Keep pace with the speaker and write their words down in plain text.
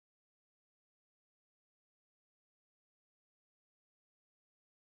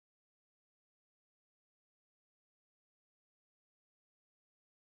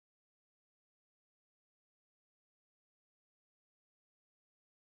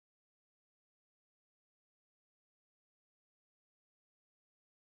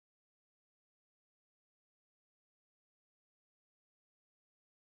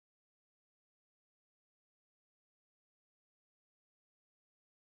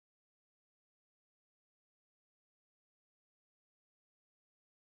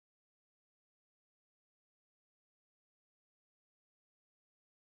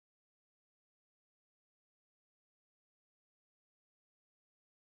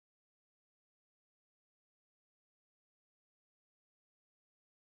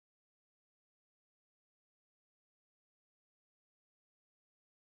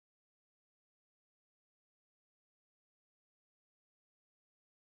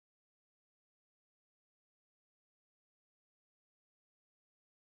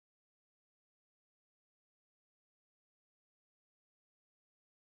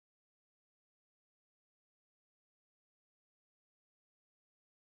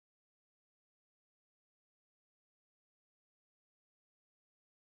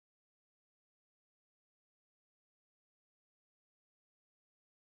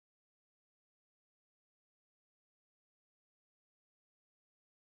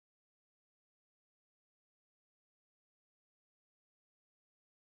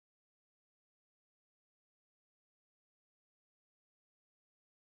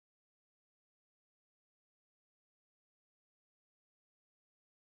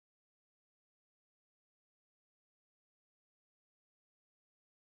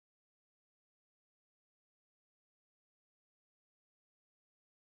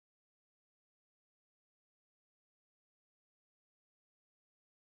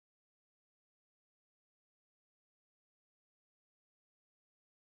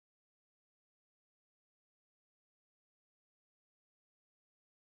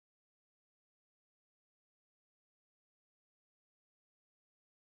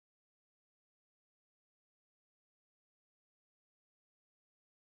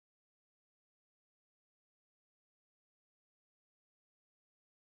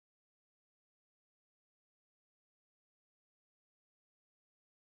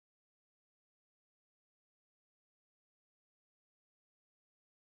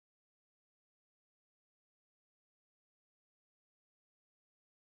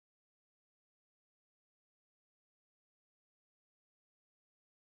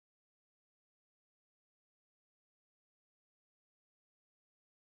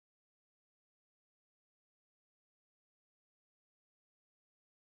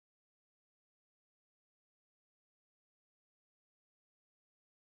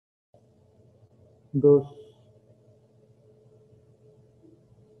2.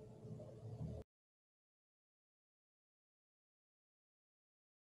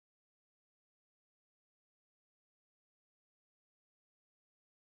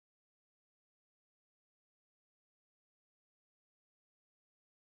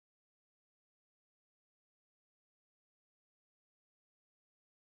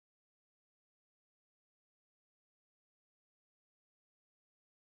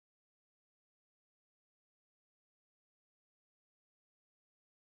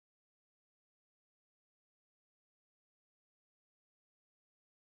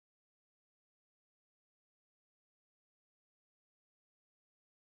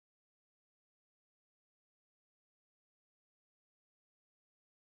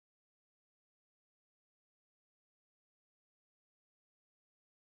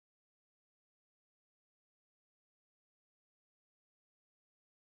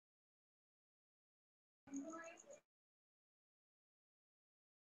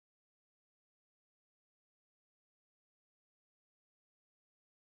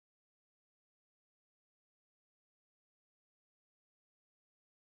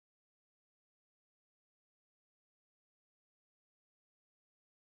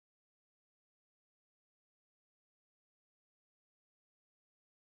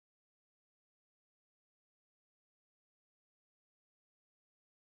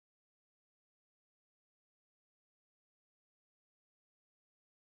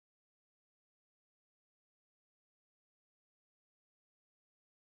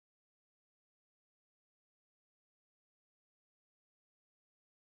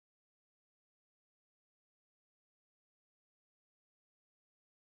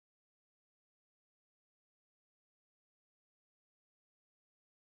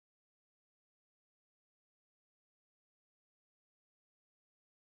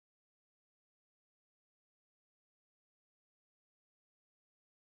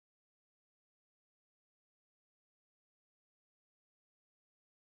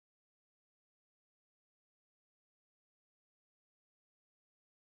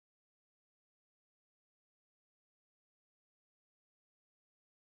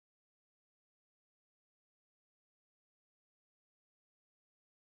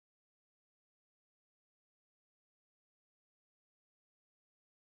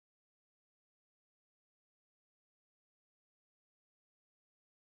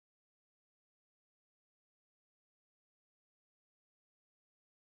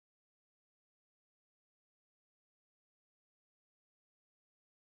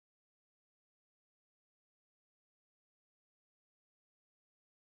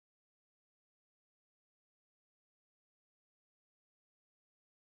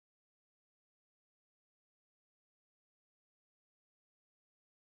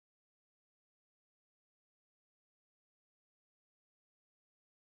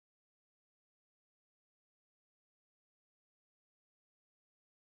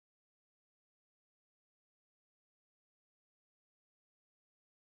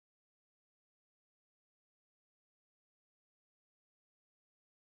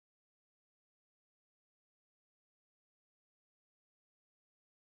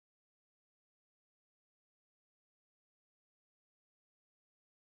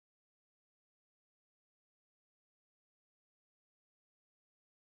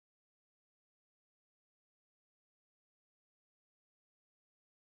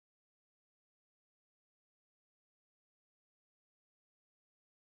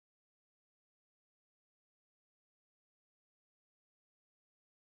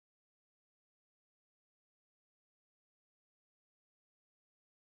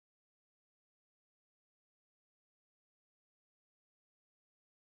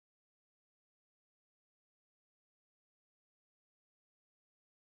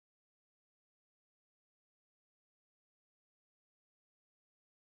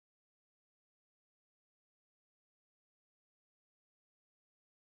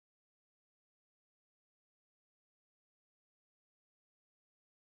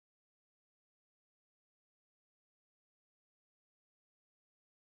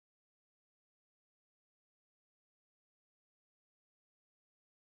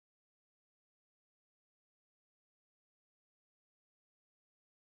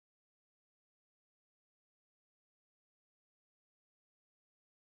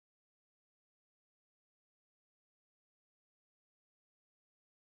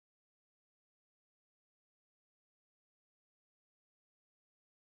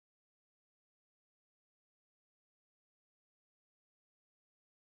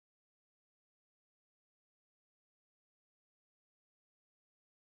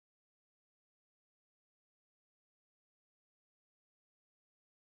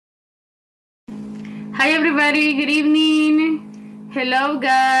 Hi everybody, good evening. Hello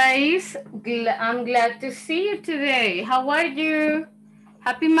guys, I'm glad to see you today. How are you?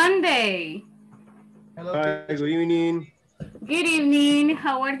 Happy Monday. Hello. Hi, good evening. Good evening,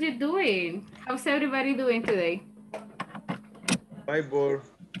 how are you doing? How's everybody doing today? Hi, board.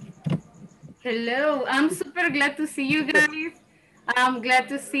 Hello, I'm super glad to see you guys. I'm glad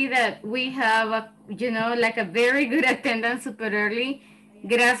to see that we have, like a very good attendance super early.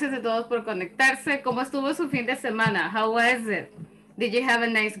 Gracias a todos por conectarse. ¿Cómo estuvo su fin de semana? How was it? Did you have a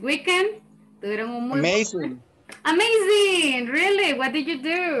nice weekend? ¿Tuvieron un muy Amazing. Amazing! Really? What did you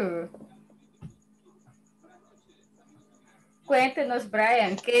do? Cuéntenos,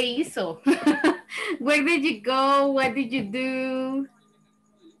 Brian, ¿qué hizo? Where did you go? What did you do?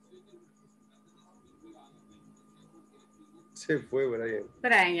 Se fue, Brian.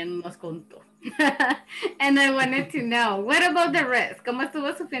 Brian nos contó. And I wanted to know, what about the rest? ¿Cómo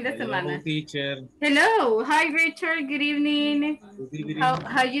estuvo su fin de semana? Hello, teacher. Hello. Hi, Richard. Good evening. Good evening.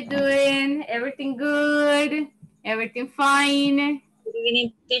 How you doing? Everything good? Everything fine? Good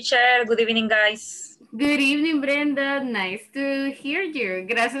evening, teacher. Good evening, guys. Good evening, Brenda. Nice to hear you.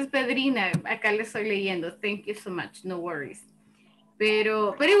 Gracias, Pedrina. Acá le estoy leyendo. Thank you so much. No worries.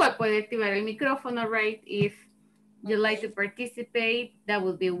 Pero igual puede activar el micrófono, right? If you like to participate, that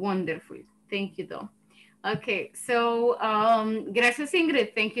would be wonderful. Thank you, though. Okay, so gracias,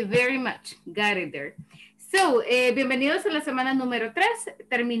 Ingrid. Thank you very much. Got it there. So, bienvenidos a la semana número 3.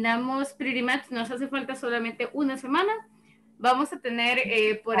 Terminamos pretty much. Nos hace falta solamente una semana. Vamos a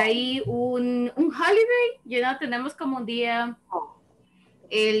tener por ahí un holiday. Tenemos como un día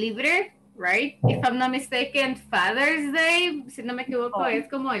libre, right? If I'm not mistaken, Father's Day, si no me equivoco, es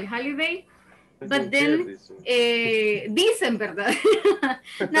como el holiday. But then, dicen, ¿verdad?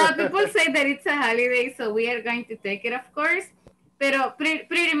 Now, people say that it's a holiday, so we are going to take it, of course. Pero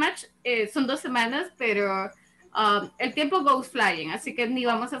pretty much son 2 semanas, pero el tiempo goes flying, así que ni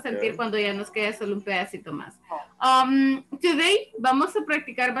vamos a sentir cuando ya nos quede solo un pedacito más. Today vamos a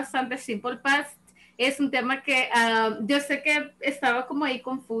practicar bastante simple past. Es un tema que yo sé que estaba como ahí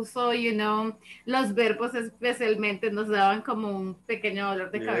confuso, los verbos especialmente nos daban como un pequeño dolor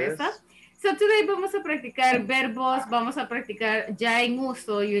de cabeza. So today vamos a practicar verbos, vamos a practicar ya en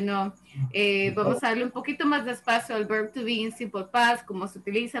uso, vamos a darle un poquito más de espacio al verb to be en simple past, cómo se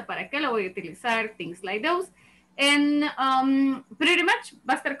utiliza, para qué lo voy a utilizar, things like those. And pretty much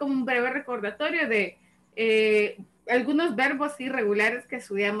va a estar como un breve recordatorio de algunos verbos irregulares que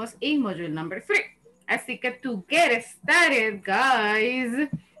estudiamos en module number 3. Así que to get started, guys,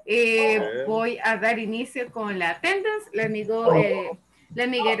 voy a dar inicio con la attendance. Let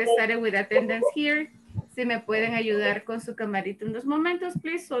me get started with attendance here. Si me pueden ayudar con su camarita unos momentos,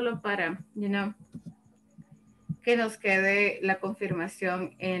 please, solo para, que nos quede la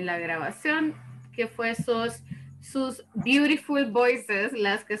confirmación en la grabación, que fue sus beautiful voices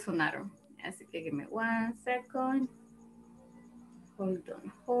las que sonaron. Así que give me 1 second.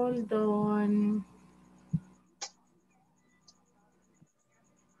 Hold on.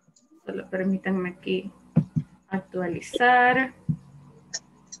 Solo permítanme aquí actualizar.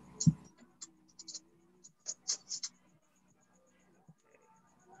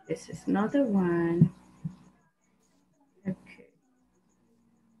 This is not the one.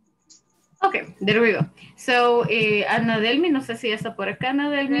 Okay, there we go. So, Anadelmi, no sé si ya está por acá,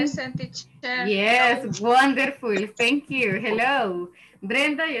 Anadelmi. Present, teacher. Yes, wonderful. Thank you. Hello.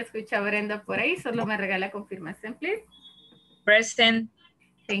 Brenda, ya escuché a Brenda por ahí. Solo me regala confirmación, please. Present.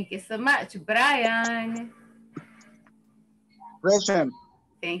 Thank you so much. Brian. Present.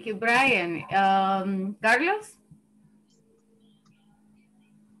 Thank you, Brian. Carlos.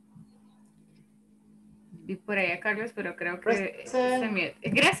 Vi por ahí a Carlos, pero creo que se me...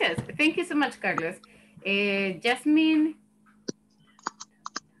 Gracias. Thank you so much, Carlos. Jasmine.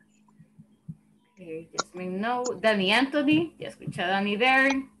 Jasmine, no. Danny Anthony. Ya escuché a Danny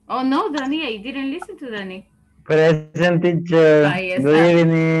there. Oh, no, Danny. I didn't listen to Danny. Present, teacher. Ahí está. Good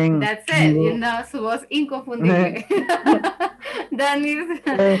evening. That's it. Su voz inconfundible. Danis.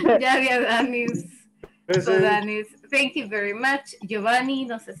 Ya había Danis. So, Danis. Thank you very much. Giovanni.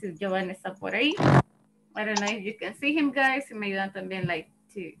 No sé si Giovanni está por ahí. I don't know if you can see him, guys. Si me ayudan también,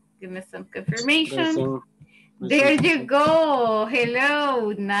 to give me some confirmation. There you go.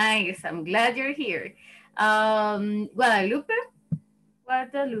 Hello. Nice. I'm glad you're here. Guadalupe.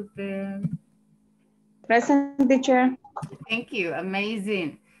 Present, teacher. Thank you.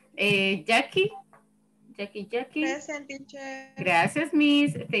 Amazing. Jackie. Jackie. Present, teacher. Gracias,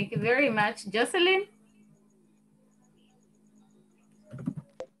 Miss. Thank you very much. Jocelyn.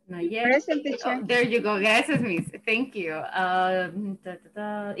 Not yet. Present, teacher. Oh, there you go. Gracias, Miss. Thank you.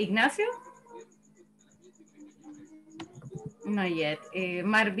 Ignacio. Not yet.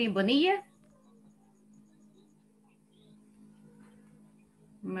 Marvin Bonilla.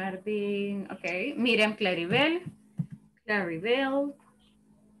 Marvin, okay. Miriam Claribel. Claribel.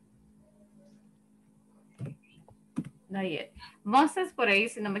 Not yet. Moses, por ahí,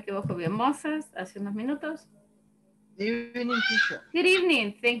 si no me equivoco bien. Moses, hace unos minutos. Good evening, teacher. Good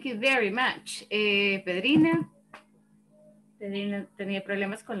evening. Thank you very much. Pedrina. Pedrina tenía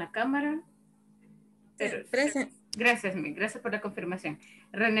problemas con la cámara. Pero, Present. gracias, gracias por la confirmación.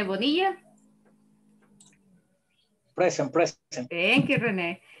 René Bonilla. Present. Thank you,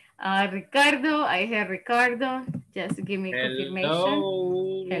 René. Ricardo, I have Ricardo. Just give me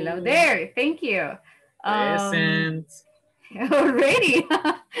confirmation. Hello there. Thank you. Present. Already.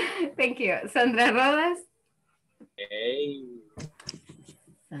 Thank you. Sandra Rodas. Hey.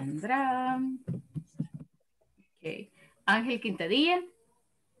 Sandra. Okay. Ángel Quintadilla.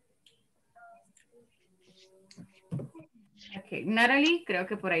 Okay. Natalie, creo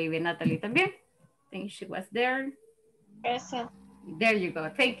que por ahí ve Natalie también. I think she was there. Present. There you go.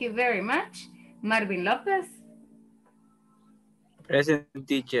 Thank you very much. Marvin Lopez. Present,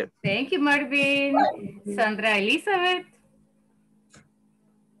 teacher. Thank you, Marvin. Sandra Elizabeth.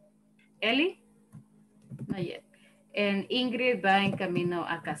 Ellie? Not yet. And Ingrid va en camino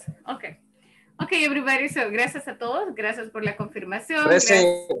a casa. Okay. Okay, everybody. So, gracias a todos. Gracias por la confirmación.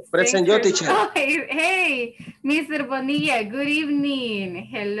 Present yo, teacher. Oh, hey, Mr. Bonilla. Good evening.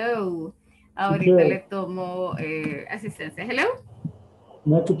 Hello. Ahorita le tomo asistencia. Hello.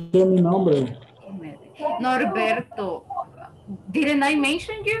 No escuché mi nombre. Norberto. Didn't I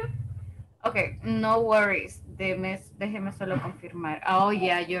mention you? Okay, no worries. Déjeme solo confirmar. Oh,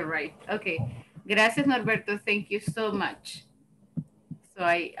 yeah, you're right. Okay. Gracias, Norberto. Thank you so much. So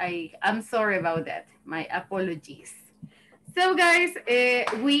I'm sorry about that. My apologies. So, guys,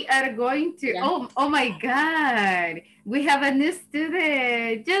 we are going to, oh my God. We have a new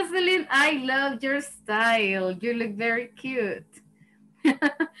student. Jocelyn, I love your style. You look very cute.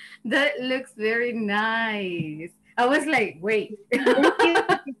 That looks very nice. I was like, wait.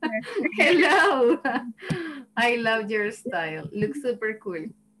 Hello. I love your style. Looks super cool.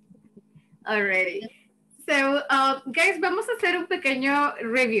 Alrighty. So, guys, vamos a hacer un pequeño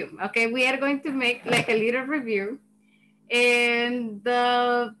review. Okay, we are going to make like a little review. And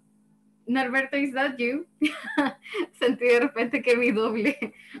Norberto, is that you? Sentí de repente que vi doble.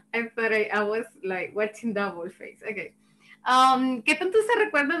 I thought I was like watching double face. Okay. ¿Qué tanto se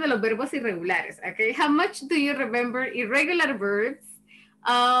recuerda de los verbos irregulares? Okay. How much do you remember irregular verbs?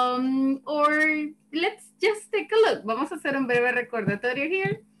 Or let's just take a look. Vamos a hacer un breve recordatorio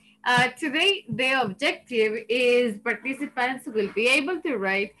here. Today, the objective is participants will be able to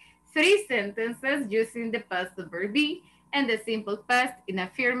write 3 sentences using the past of verb be and the simple past in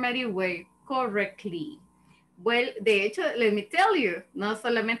affirmative way correctly. Well, de hecho, let me tell you, no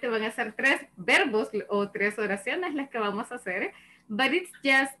solamente van a ser 3 verbos o 3 oraciones las que vamos a hacer, but it's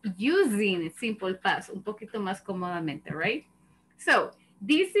just using simple past un poquito más cómodamente, right? So,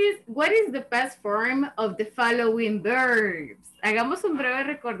 what is the past form of the following verbs? Hagamos un breve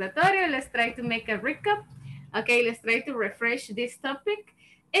recordatorio. Let's try to make a recap. Okay, let's try to refresh this topic.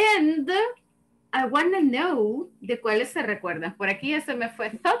 And I want to know de cuáles se recuerdan. Por aquí ya se me fue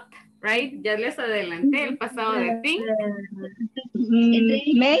thought, right? Ya les adelanté el pasado de think.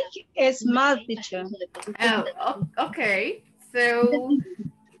 Make a small teacher. Oh, okay. So,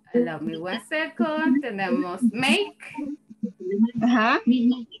 allow me 1 second. Tenemos make.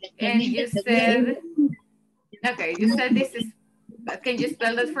 And you said, okay, you said this is, can you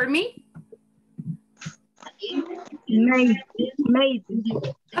spell that for me? Made.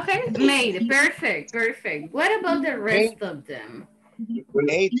 Okay, made, perfect. What about the rest of them?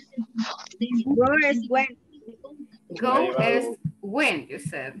 Late. Go as went. Go as went, you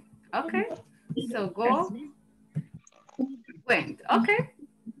said. Okay, so go, went, okay.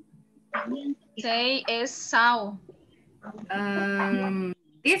 Say is saw.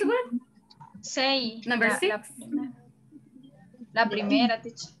 This one? Say. Number 6? La primera,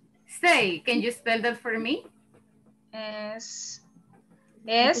 teacher. Say, can you spell that for me? Es.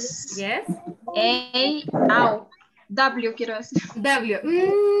 Yes. A, au. W, quiero decir. W.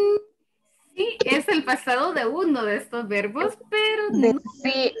 Sí, es el pasado de uno de estos verbos, pero De no.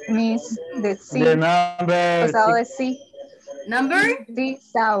 sí, Miss. De sí. The number Pasado de sí. Number? Sí,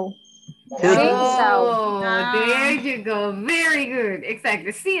 sao. Oh, Ah. there you go. Very good.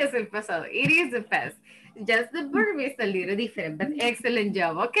 Exactly. Sí es el pasado. It is the past. Just the verb is a little different, but excellent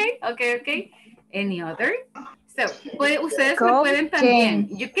job. Okay. Any other? So, ustedes me pueden también.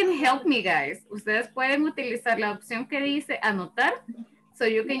 You can help me, guys. Ustedes pueden utilizar la opción que dice anotar. So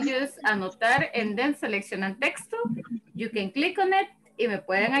you can use anotar and then seleccionan texto. you can click on it y me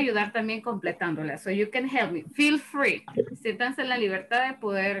pueden ayudar también completándola. So you can help me. Feel free. Siéntanse en la libertad de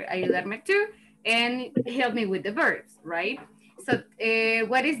poder ayudarme too and help me with the verbs, right? So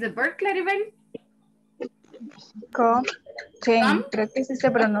what is the verb, Claribel? Come, came. Come? Creo que sí se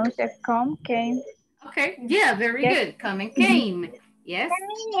pronuncia come, came. Okay, yeah, very good. Come and came. Yes.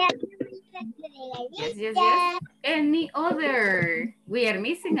 Yes, yes, yes. Any other? We are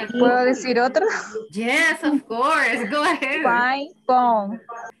missing a ¿Puedo decir otro? Yes, of course. Go ahead. Find, found.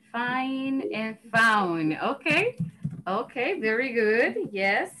 Find and found. Okay. Okay, very good.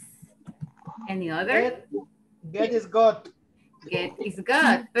 Yes. Any other? Get is got. Get is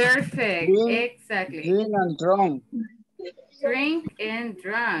got. Perfect. Drink, Exactly. drink and drunk. Drink and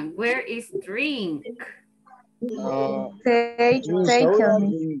drunk. Where is drink? Take, Drink taken. soda,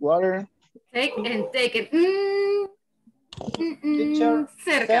 drink water. Take and taken. Teacher,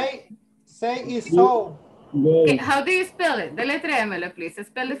 Cerca. say is so. Okay, Gay. how do you spell it? Deletréamelo, please.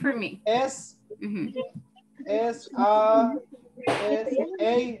 Spell it for me. S, Mhm. S, A, S,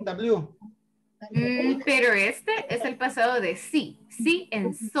 A, W. Pero este es el pasado de sí. Sí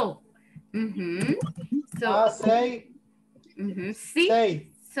and so. So, Say, sí, say.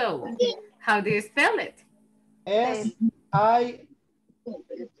 so. How do you spell it? S, I,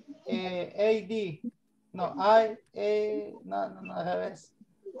 A, D. No, I, A, no, al revés.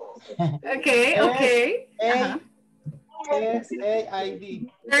 Okay, okay. A, S, A, I,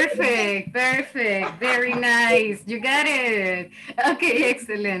 D. Perfect, perfect. Very nice. You got it. Okay,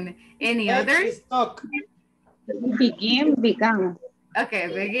 excellent. Any others? Stock. Begin, began. Okay,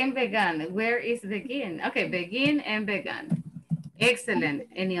 begin, began. Where is begin? Okay, begin and began. Excellent.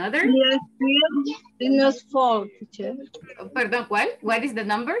 Any other? Yes, fall, teacher. Perdón, ¿cuál? What is the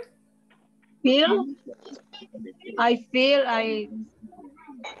number? Feel. I feel, I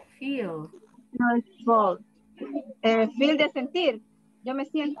Feel. no es fall. Feel de sentir. Yo me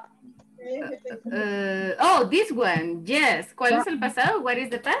siento. Oh, this one. Yes. ¿Cuál es el pasado? What is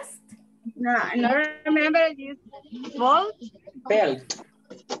the past? No, no remember this. Fall. Felt.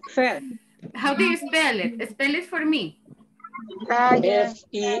 Felt. How do you spell it? Spell it for me. Yes.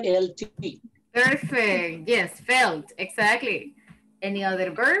 F-E-L-T. Perfect. Yes, felt. Exactly. Any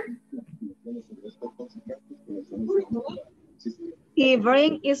other verb?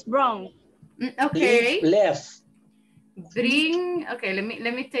 Bring is wrong. Okay. Left. Bring. Okay,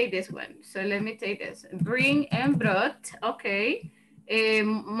 let me take this one. So let me take this. Bring and brought. Okay.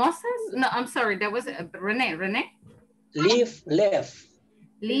 Moses? No, I'm sorry. That was Rene. Rene? Leave, left.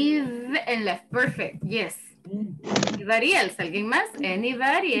 Leave and left. Perfect. Yes. Anybody else? ¿Alguien más?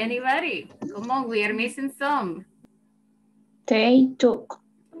 Anybody? Anybody? Come on, we are missing some. They took.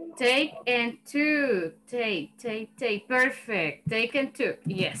 Take and took. Take. Perfect. Take and took.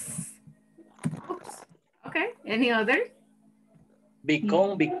 Yes. Oops. Okay. Any other?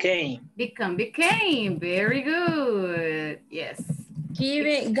 Become, became. Become, became. Very good. Yes.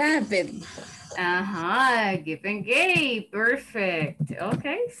 Give, gave. Give and gave. Perfect.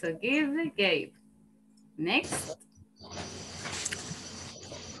 Okay. So give, gave. Next.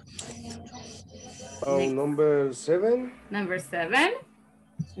 Next. Number 7. Number 7.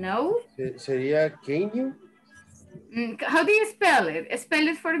 No. Sería can you? How do you spell it? Spell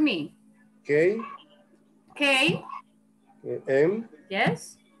it for me. K. K. M.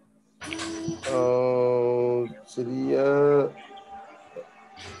 Yes. Sería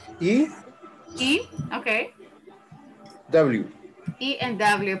E. E. Okay. W. E and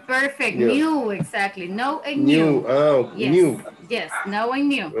W. Perfect. Yeah. New. Exactly. No and new. Yes. New. Yes. No and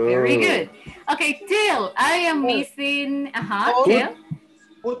new. Very good. Okay. Till. I am missing. Till.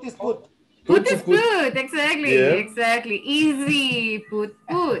 Put is put. Put is put. Exactly. Yeah. Exactly. Easy. Put.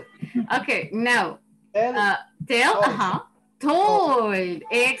 Okay. Now. Tell. Told.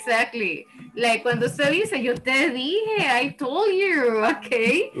 Exactly. Like cuando usted dice, yo te dije, I told you.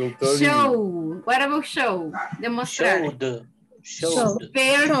 Okay. Show. What about show? Demostrar. Showed.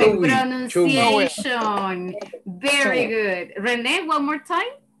 Perfect pronunciation. Very good. Rene, one more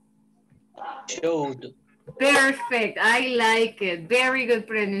time. Showed. Perfect. I like it. Very good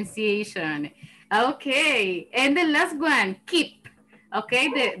pronunciation. Okay. And the last one, keep. Okay.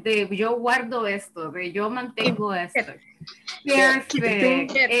 De yo guardo esto. De yo mantengo esto.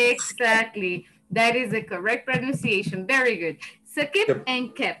 Perfect. Exactly. That is the correct pronunciation. Very good. So keep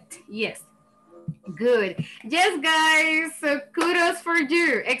and kept. Yes. Good. Yes, guys. So kudos for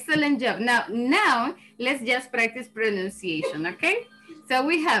you. Excellent job. Now let's just practice pronunciation. Okay. So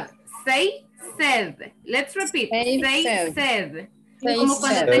we have say, said. Let's repeat. Say, said. Como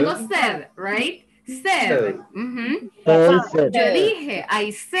cuando tengo said, right? Said. Yo dije,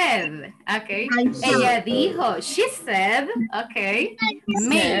 I said. Ok. Ella dijo, she said. Ok.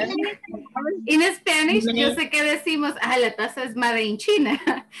 Made. In Spanish, yo sé que decimos, la taza es made in China.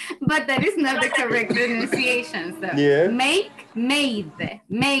 But that is not the correct pronunciation. So, make, made.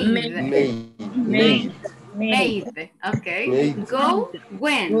 Okay. Made. Go,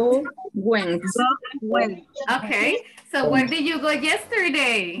 went. Okay. So where did you go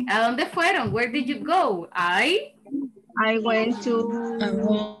yesterday? ¿A dónde fueron? Where did you go? I went to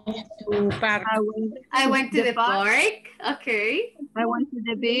park. I went to the park. Okay. I went to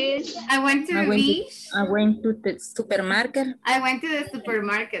the beach. I went to the beach. I went to the supermarket. I went to the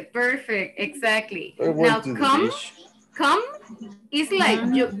supermarket. Perfect. Exactly. Now come is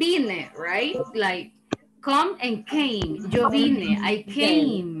like yo vine, right? Like come and came. Yo vine. I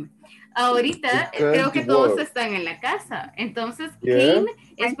came. Ahorita creo que todos están en la casa. Entonces, came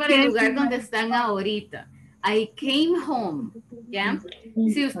es para el lugar donde están ahorita. I came home. ¿Ya?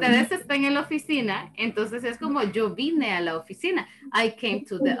 Si ustedes están en la oficina, entonces es como yo vine a la oficina. I came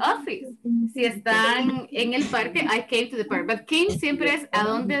to the office. Si están en el parque, I came to the park. But came siempre es a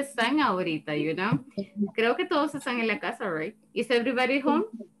dónde están ahorita, you know? Creo que todos están en la casa, right? Is everybody home?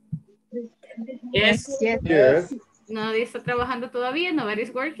 Yes. ¿Nadie está trabajando todavía?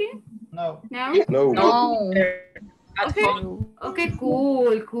 ¿Nobody's working? No. Okay,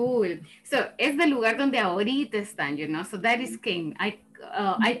 cool. So, es del lugar donde ahorita están, you know? So, that is came.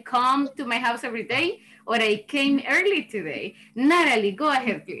 I come to my house every day, or I came early today. Natalie, go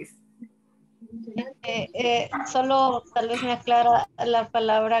ahead, please. Solo tal vez me aclara la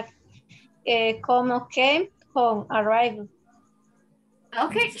palabra como came, home, arrive.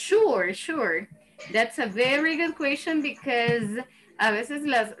 Okay, sure. That's a very good question because a veces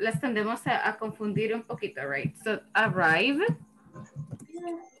las tendemos a confundir un poquito, right? So, arrive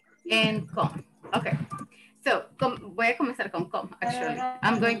and come. Okay. So, voy a comenzar con come, actually.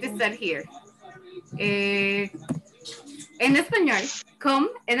 I'm going to start here. En español, come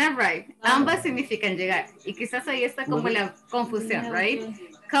and arrive, ambas significan llegar. Y quizás ahí está como la confusión, right?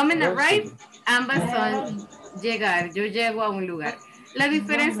 Come and arrive, ambas son llegar. Yo llego a un lugar. La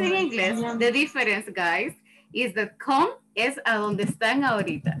diferencia en inglés, the difference, guys, is that come es a donde están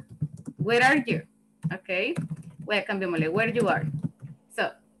ahorita. Where are you? Okay. Bueno, cambiémosle, where you are.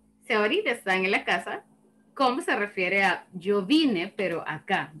 So, si ahorita están en la casa, come se refiere a yo vine, pero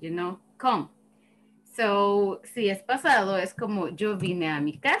acá, you know, come. So, si es pasado, es como yo vine a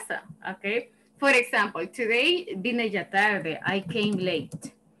mi casa, okay? For example, today vine ya tarde, I came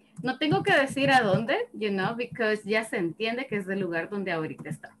late. No tengo que decir a dónde, you know, because ya se entiende que es el lugar donde ahorita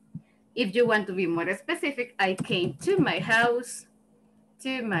está. If you want to be more specific, I came to my house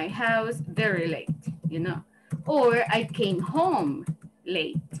very late, you know. Or I came home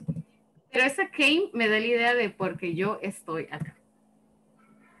late. Pero esa came me da la idea de porque yo estoy acá.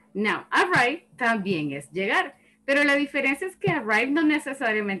 Now, arrive también es llegar. Pero la diferencia es que arrive no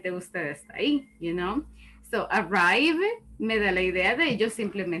necesariamente usted está ahí, you know. So, arrive me da la idea de yo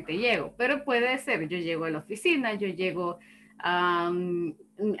simplemente llego. Pero puede ser, yo llego a la oficina, yo llego a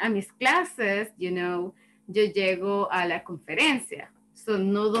mis clases, you know, yo llego a la conferencia. So,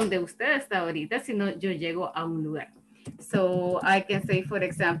 no donde usted está ahorita, sino yo llego a un lugar. So, I can say, for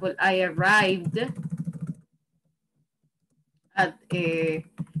example, I arrived at,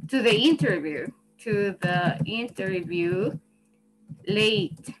 to the interview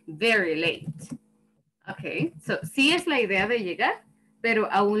late, very late. Okay, so sí es la idea de llegar, pero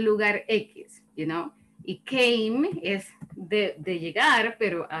a un lugar X, you know. Y came es de llegar,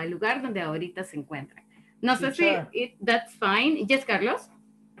 pero al lugar donde ahorita se encuentra. No sé si that's fine. Yes, Carlos.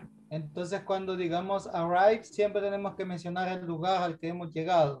 Entonces, cuando digamos arrive, siempre tenemos que mencionar el lugar al que hemos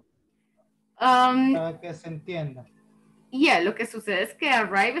llegado. Para que se entienda. Lo que sucede es que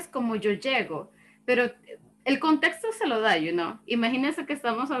arrive es como yo llego, pero el contexto se lo da, you know. Imagínense que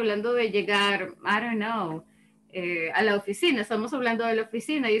estamos hablando de llegar, I don't know, a la oficina. Estamos hablando de la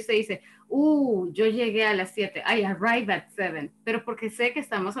oficina y usted dice, yo llegué a las 7. I arrived at 7. Pero porque sé que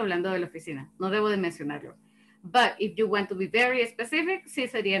estamos hablando de la oficina. No debo de mencionarlo. But if you want to be very specific, sí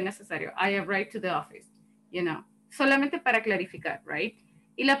sería necesario. I arrived to the office, you know. Solamente para clarificar, right?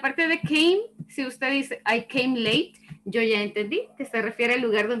 Y la parte de came, si usted dice, I came late, yo ya entendí que se refiere al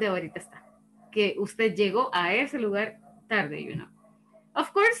lugar donde ahorita está. Que usted llegó a ese lugar tarde, you know.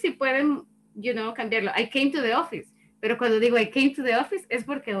 Of course, si pueden, you know, cambiarlo. I came to the office. Pero cuando digo I came to the office es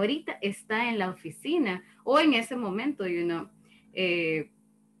porque ahorita está en la oficina o en ese momento, you know.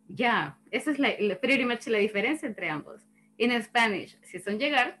 Esa es pretty much la diferencia entre ambos. En Spanish, si son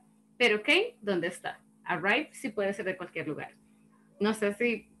llegar, pero came, ¿dónde está? Arrive, sí puede ser de cualquier lugar. No sé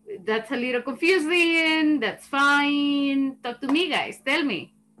si that's a little confusing. That's fine. Talk to me, guys. Tell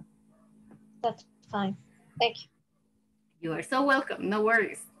me. That's fine. Thank you. You are so welcome. No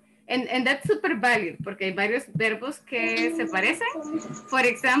worries. And that's super valid porque hay varios verbos que se parecen. For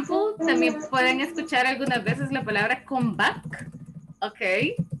example, también pueden escuchar algunas veces la palabra come back.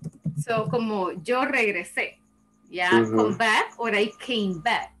 Ok. So, como yo regresé. Ya, come back or I came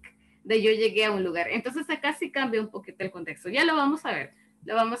back. De yo llegué a un lugar. Entonces acá sí cambia un poquito el contexto. Ya lo vamos a ver.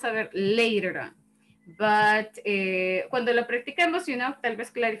 Lo vamos a ver later on. But cuando lo practicamos, you know, tal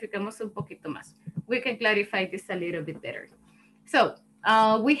vez clarificamos un poquito más. We can clarify this a little bit better. So,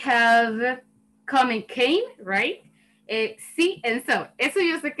 we have come and came, right? Sí and so. Eso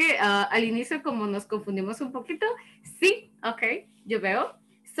yo sé que al inicio como nos confundimos un poquito. Sí, ok, yo veo.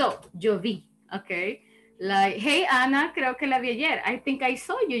 So, yo vi, ok. Like, hey, Ana, creo que la vi ayer. I think I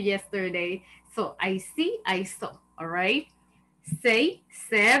saw you yesterday. So, I see, I saw, all right? Say,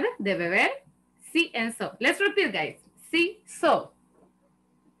 said, de beber. Sí and so. Let's repeat, guys. Sí, so.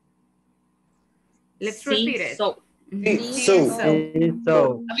 Let's repeat it. So. Sí,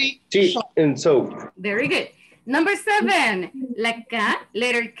 so. Sí, and so. Very good. Number 7. La K,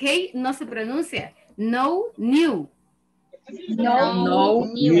 letter K, no se pronuncia. No, new. No,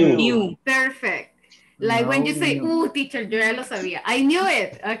 new. Perfect. Like when you say, teacher, yo ya lo sabía. I knew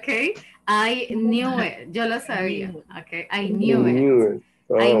it, okay? I knew it. Yo lo sabía, okay? I knew it.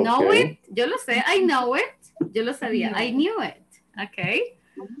 I know it. Yo lo sé. I know it. Yo lo sabía. I knew it, okay?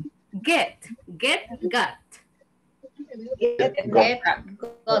 Get, got.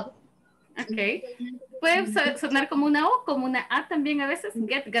 Got. Okay. Puede sonar como una O, como una A también a veces.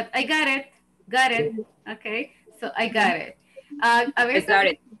 Get, got. I got it. Okay. So I got it. A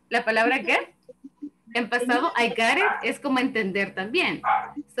veces la palabra get en pasado, I got it, es como entender también.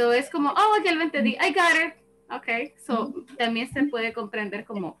 So es como, ya lo entendí. I got it. Okay. So también se puede comprender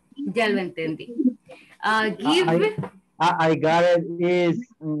como ya lo entendí. Give. I got it is,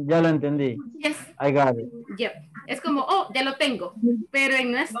 ya lo entendí. Yes. I got it. Yep. Es como, ya lo tengo. Pero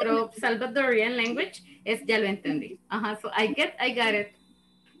en nuestro Salvadorian language es ya lo entendí. So I got it.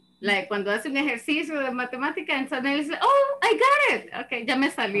 Like cuando hace un ejercicio de matemática, entonces dice, I got it. Okay, ya me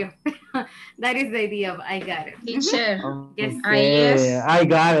salió. That is the idea of I got it. Teacher. Yes. I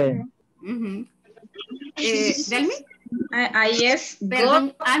got it. Tell me. Yes.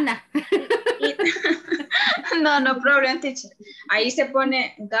 Perdón, Ana. No problem, teacher. Ahí se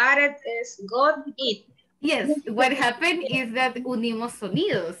pone got it is got it. Yes, what happened is that unimos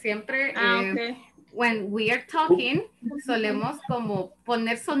sonidos. Siempre Okay. when we are talking, solemos como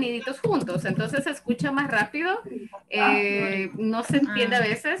poner soniditos juntos. Entonces se escucha más rápido. No se entiende a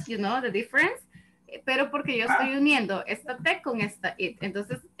veces, you know, the difference. Pero porque yo estoy uniendo esta T con esta it.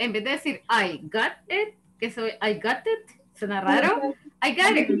 Entonces, en vez de decir I got it, que soy I got it, suena raro. I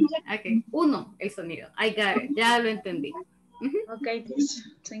got it. Ok, uno el sonido. I got it. Ya lo entendí. Okay, teacher.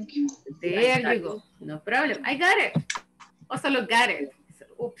 Thank you. There you go. No problem. I got it. O solo got it.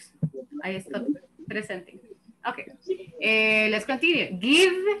 Oops. I stopped presenting. Okay. Let's continue.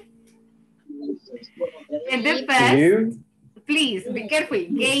 Give. In the past. Give. Please be careful.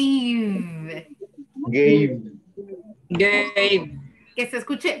 Gave. Que se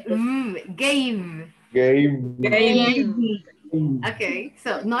escuche. Gave. Okay,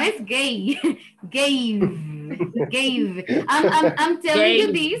 so no es gay. Gave. I'm telling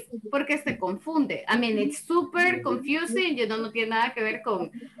you this porque se confunde. I mean, it's super confusing. You know, no tiene nada que ver con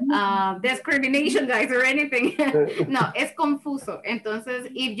discrimination, guys, or anything. No, es confuso.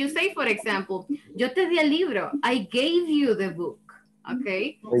 Entonces, if you say, for example, yo te di el libro, I gave you the book.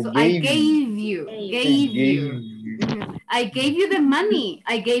 Okay, so I gave you. I gave you the money.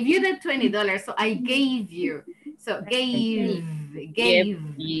 I gave you the $20. So I gave you. So gave.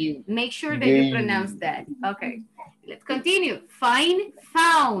 Make sure that you pronounce that. Okay, let's continue. Find,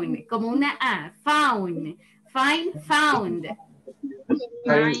 found. Como una A. Found. Find, found.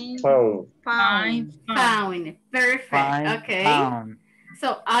 Found. Perfect. Okay.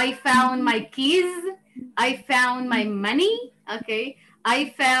 So I found my keys. I found my money. Okay.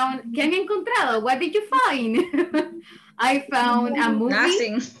 I found. ¿Qué han encontrado? What did you find? I found a movie.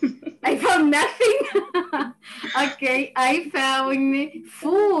 Nothing. I found nothing. Okay. I found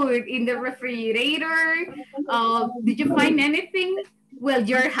food in the refrigerator. Did you find anything? Well,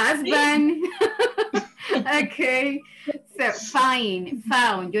 your husband. Okay. So find,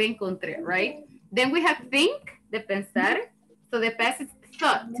 found. Yo encontré, right? Then we have think, de pensar. So the past is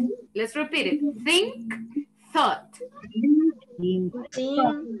thought. Let's repeat it. Think, thought.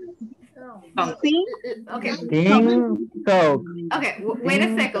 Okay. Think, talk. Okay, wait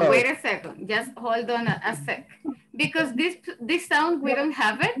a second. Just hold on a sec. because this sound, we don't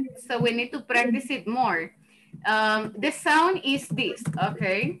have it, so we need to practice it more. The sound is this,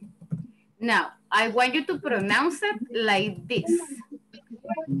 okay? Now, I want you to pronounce it like this.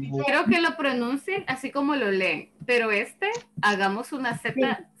 Quiero que lo pronuncien así como lo leen, pero hagamos una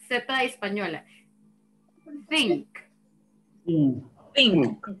Z española. Think.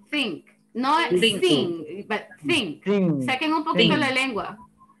 Think. Think. No sing, but think. Saquen un poquito la lengua.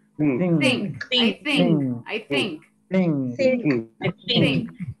 Think. I think. I think. Think.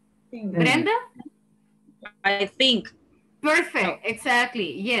 Brenda? I think. Perfect.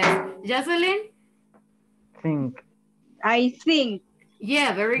 Exactly. Yes. Jocelyn? Think. I think.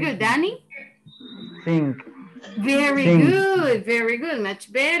 Yeah, very good. Danny? Think. Very good. Very good.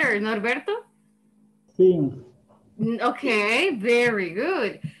 Much better. Norberto? Think. Okay, very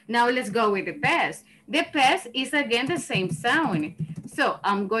good. Now let's go with the past. The past is again the same sound. So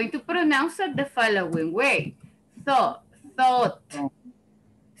I'm going to pronounce it the following way. Thought.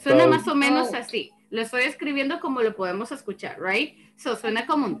 Suena más o menos así. Lo estoy escribiendo como lo podemos escuchar, right? So suena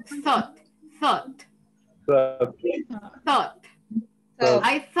como un thought. I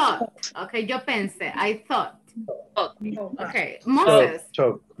thought. Okay, yo pensé. I thought. Okay, Moses.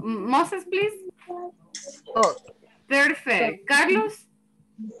 Moses, please. Perfect. Carlos?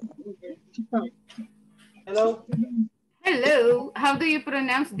 Hello. Hello. How do you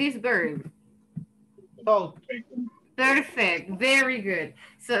pronounce this verb? Thought. Perfect. Very good.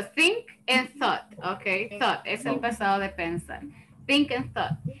 So think and thought. Okay, thought es el pasado de pensar. Think and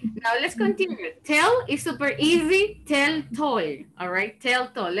thought. Now let's continue. Tell is super easy. Tell, told. All right, tell,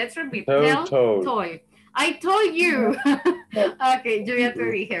 told. Let's repeat. Tell, told. I told you. Okay, yo ya te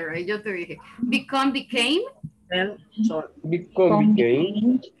dije, right? Yo te dije. Become, became. Become,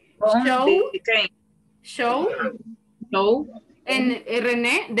 became. Show. And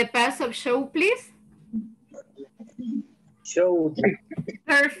René, the past of show, please. Showed.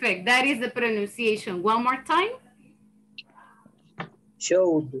 Perfect. That is the pronunciation. One more time.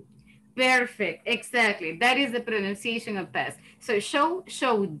 Showed. Perfect. Exactly. That is the pronunciation of past. So show,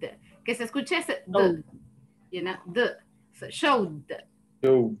 showed. Que se escuche ese the. You know, the. So showed.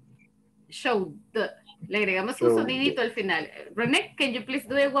 Showed. Le agregamos un sonidito al final. René, can you please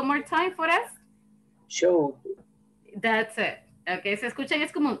do it one more time for us? Showed. That's it. Okay, se escuchan,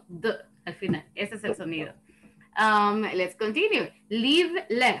 es como the al final. Ese es el sonido. Let's continue. Leave,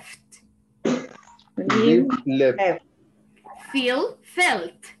 left. Leave, left. Feel,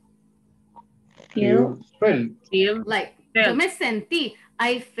 felt. Feel, felt. Like, yo me sentí.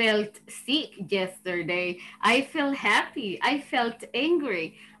 I felt sick yesterday. I felt happy. I felt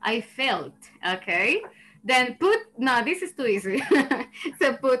angry. I felt, okay? Then put, no, this is too easy.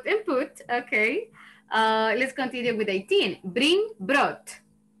 So put and put, okay? Let's continue with 18. Bring, brought.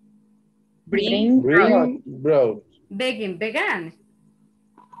 Bring, brought. Begin, began.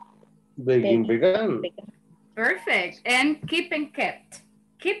 Begin, began. Perfect. And keep and kept.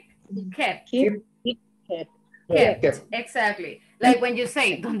 Keep, kept. Kept. Exactly. Like when you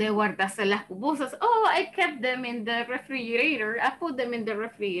say, ¿dónde guardaste las pupusas? Oh, I kept them in the refrigerator. I put them in the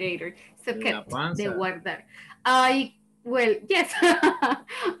refrigerator. So kept, de guardar. Well, yes.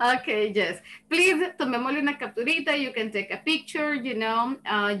 Okay, yes. Please, tomémosle una capturita. You can take a picture, you know.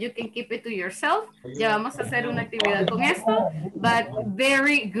 You can keep it to yourself. Ya vamos a hacer una actividad con esto. But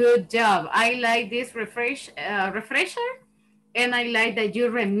very good job. I like this refresher. And I like that you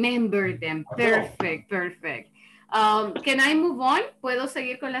remember them. Perfect, perfect. Can I move on? ¿Puedo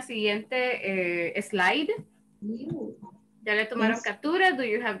seguir con la siguiente slide? ¿Ya le tomaron captura? Do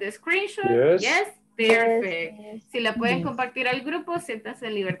you have the screenshot? Yes. Perfect. Si la pueden compartir al grupo, siéntanse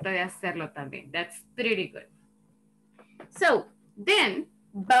en libertad de hacerlo también. That's pretty good. So, then,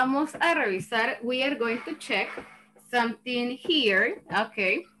 vamos a revisar. We are going to check something here.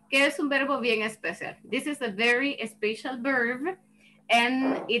 Okay. Que es un verbo bien especial. This is a very special verb.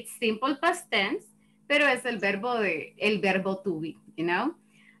 And it's simple past tense. Pero es el verbo to be, you know?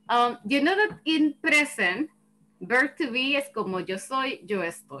 You know that in present, verb to be es como yo soy, yo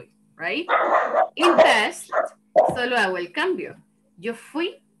estoy, right? In past, solo hago el cambio. Yo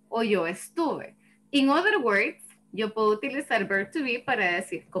fui o yo estuve. In other words, yo puedo utilizar verb to be para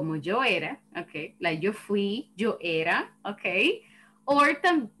decir como yo era, okay? Like yo fui, yo era, okay?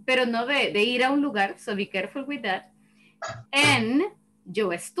 Pero no de ir a un lugar, so be careful with that. And yo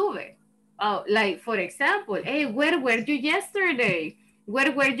estuve. Oh, like, for example, hey, where were you yesterday?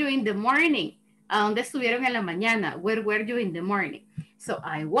 Where were you in the morning? ¿A dónde estuvieron en la mañana? Where were you in the morning? So,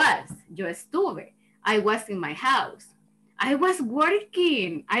 I was, yo estuve. I was in my house. I was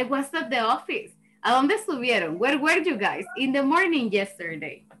working. I was at the office. ¿A dónde estuvieron? Where were you guys? In the morning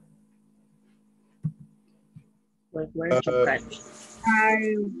yesterday. Where you catch?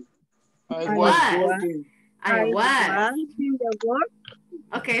 I was. I was. in the work.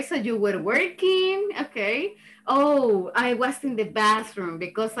 Okay, so you were working, okay. Oh, I was in the bathroom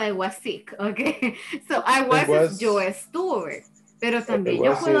because I was sick, okay. So I was, yo estuve, pero también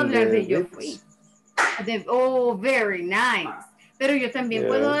yo puedo hablar de yo fui. Oh, very nice. Pero yo también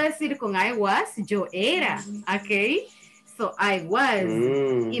puedo decir con I was, yo era, okay. So I was.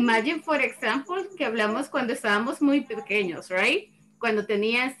 Imagine, for example, que hablamos cuando estábamos muy pequeños, right? Cuando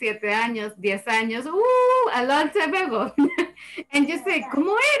tenían 7 años, 10 años, a long time ago. And you say,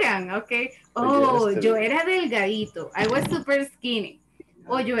 ¿cómo eran? Okay. Oh, yo era delgadito. I was super skinny.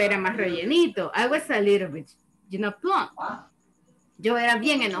 O yo era más rellenito. I was a little bit, plump. Yo era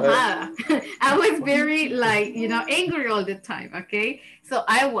bien enojada. I was very, angry all the time, okay? So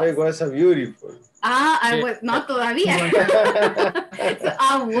I was. I was a beautiful. I was, no todavía. So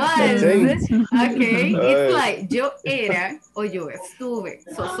I was, okay. It's like, yo era o yo estuve.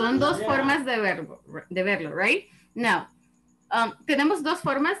 So son dos formas de verlo, right? Now, tenemos dos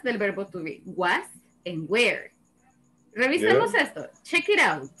formas del verbo to be, was and were. Revisemos esto. Check it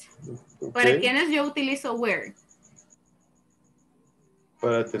out. Okay. ¿Para quiénes yo utilizo were?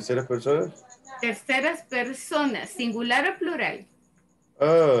 ¿Para terceras personas? Terceras personas, singular o plural.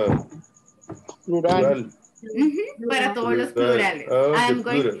 Plural. Para todos los plurales.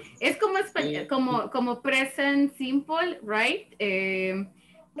 Es como español, como present simple, right?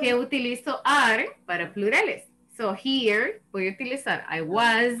 Que utilizo are para plurales. So here voy a utilizar I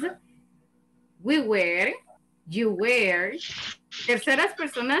was, we were, you were. Terceras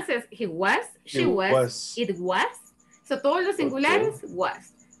personas es he was, she was, it was. So todos los singulares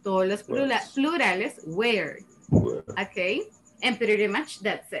was. Todos los plurales were. Okay. And pretty much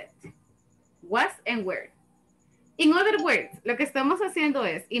that's it. Was and were. In other words, lo que estamos haciendo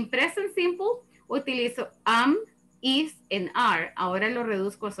es, in present simple, utilizo am, is, and are. Ahora lo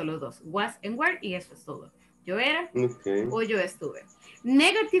reduzco a solo dos. Was and were, y eso es todo. Yo era o yo estuve.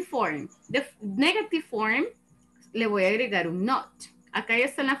 Negative form. The negative form, le voy a agregar un not. Acá ya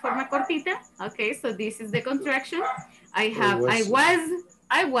está en la forma cortita. Okay, so this is the contraction. I have, I was,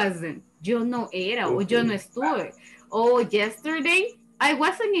 I wasn't. Yo no era o yo no estuve. Oh, yesterday, I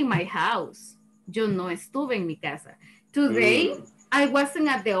wasn't in my house. Yo no estuve en mi casa. Today, I wasn't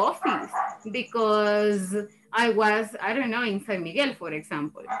at the office because I was, I don't know, in San Miguel, for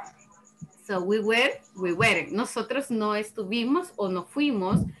example. So we were, we weren't. Nosotros no estuvimos o no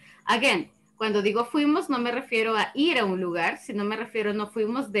fuimos. Again, cuando digo fuimos, no me refiero a ir a un lugar, sino me refiero no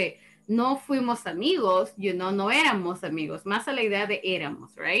fuimos amigos, no éramos amigos. Más a la idea de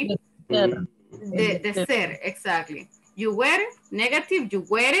éramos, right? De ser, exactly. You were, negative, you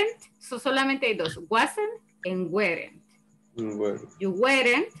weren't. So solamente hay dos, wasn't and weren't. You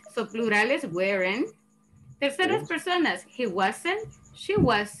weren't, so plurales weren't. Terceras personas, he wasn't, she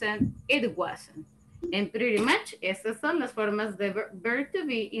wasn't, it wasn't. And pretty much, estas son las formas de verb to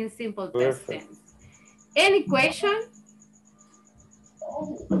be in simple past tense. Any question?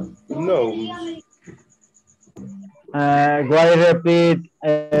 No. Why repeat?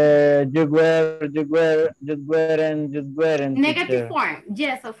 You were, you weren't. Negative teacher. form,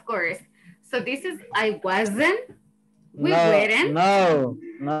 yes, of course. So this is I wasn't, we weren't. No.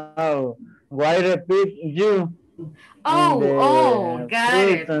 Why repeat you? Oh, got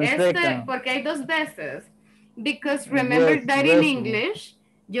it. Porque hay dos veces. Because remember that in English,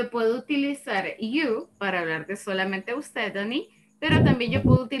 yo puedo utilizar you para hablar de solamente usted, Dani, pero también yo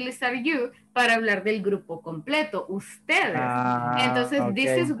puedo utilizar you para hablar del grupo completo, ustedes. Entonces,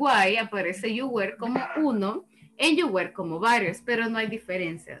 this is why aparece you were como uno and you were como varios, pero no hay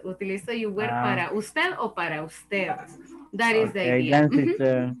diferencia. Utilizo you were para usted o para ustedes. That is the idea.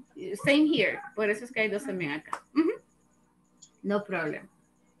 Same here. Por eso es que hay dos también acá. No problem.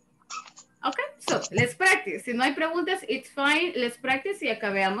 Okay, so let's practice. Si no hay preguntas, it's fine. Let's practice y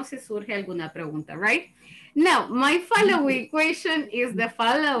acá veamos si surge alguna pregunta, right? Now, my following question is the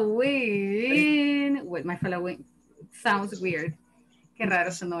following. Wait, my following sounds weird. Qué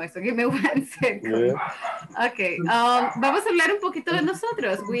raro sonó eso. Give me 1 second. Okay, vamos a hablar un poquito de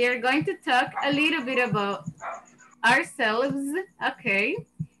nosotros. We are going to talk a little bit about ourselves. Okay,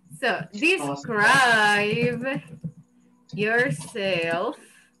 so describe yourself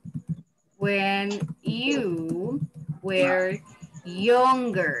when you were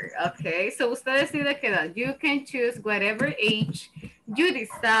younger. Okay, so usted decide qué edad. You can choose whatever age you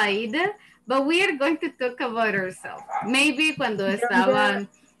decide, but we are going to talk about ourselves. Maybe cuando estaban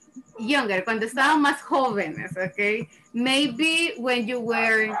younger, cuando estaban más jóvenes, okay? Maybe when you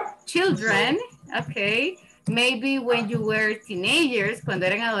were children, okay? Maybe when you were teenagers, cuando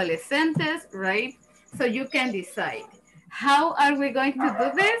eran adolescentes, right? So you can decide. How are we going to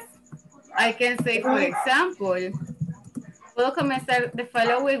do this? I can say, for example, puedo comenzar the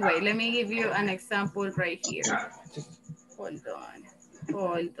following way. Let me give you an example right here.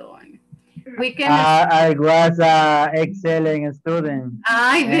 Hold on. We can. I was an excellent student.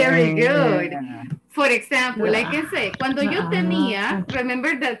 Very good. For example, I can say, cuando yo tenía,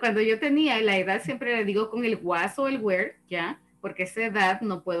 remember that cuando yo tenía, la edad siempre le digo con el was o el were, ¿ya? Porque esa edad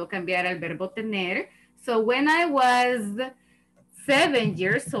no puedo cambiar al verbo tener. So when I was 7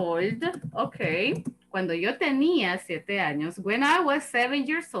 years old, okay, cuando yo tenía 7 años, when I was 7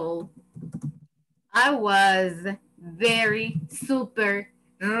 years old, I was very super,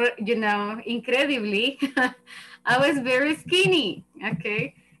 you know, incredibly, I was very skinny,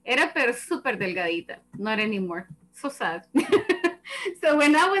 okay? Era pero super delgadita, not anymore, so sad. So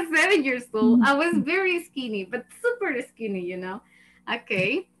when I was 7 years old, I was very skinny, but super skinny, you know?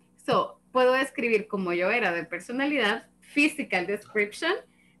 Okay, so puedo describir como yo era de personalidad, physical description,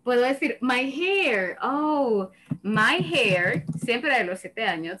 puedo decir my hair, my hair, siempre de los 7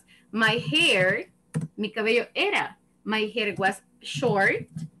 años, my hair, mi cabello era, my hair was short,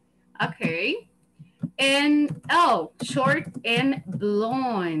 okay, and, short and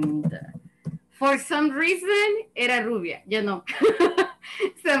blonde. For some reason, era rubia, ya no.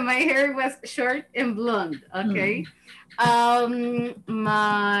 So my hair was short and blonde, okay.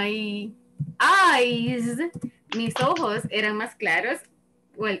 My eyes, mis ojos eran más claros.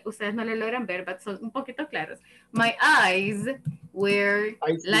 Well, ustedes no lo logran ver, but son un poquito claros. My eyes were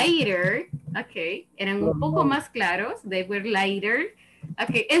lighter, okay. Eran un poco más claros, they were lighter,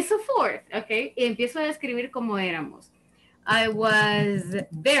 okay, and so forth, okay. Y empiezo a describir cómo éramos. I was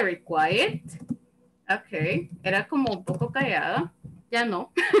very quiet, okay. Era como un poco callada, ya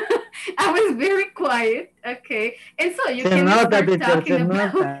no. I was very quiet, okay. And so you can start talking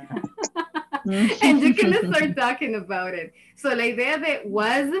about and you can start talking about it. So la idea de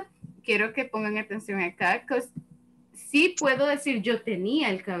was, quiero que pongan atención acá, because sí puedo decir yo tenía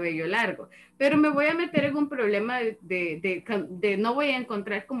el cabello largo, pero me voy a meter en un problema de no voy a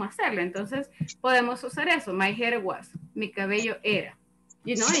encontrar cómo hacerlo. Entonces podemos usar eso. My hair was, mi cabello era,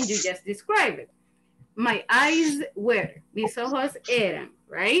 you know, and you just describe it. My eyes were, mis ojos eran,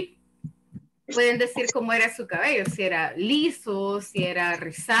 right? Pueden decir cómo era su cabello, si era liso, si era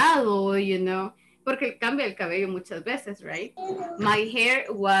rizado, you know, porque cambia el cabello muchas veces, right? My hair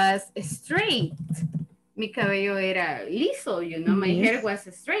was straight. Mi cabello era liso, you know, my hair was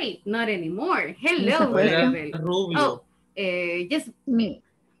straight, not anymore. Hello, Maribel. Rubio. Yes.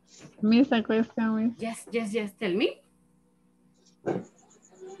 Miss, a question, Miss. Yes, tell me.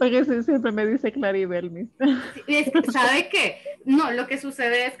 Porque siempre me dice Claribel, Miss. ¿Sabe qué? No, lo que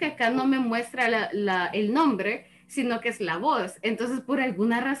sucede es que acá no me muestra el nombre, sino que es la voz. Entonces, por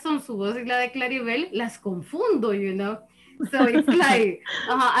alguna razón, su voz y la de Claribel las confundo, you know. So it's like,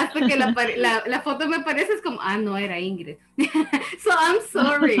 hasta que la foto me parece es como, no, era Ingrid. So I'm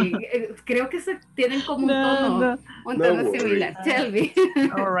sorry. Creo que tienen como un tono similar. Tell me.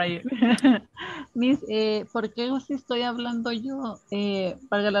 All right. Miss, ¿por qué si estoy hablando yo,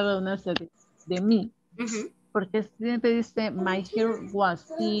 valga la redundancia, de mí? Porque siempre dice my hair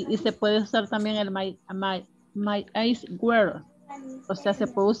was y se puede usar también el my eyes were. O sea, se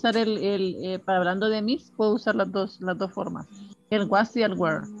puede usar para hablando de mí, puedo usar las dos formas. El was y el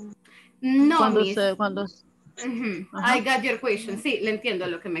were. No, cuando I got your question. Sí, le entiendo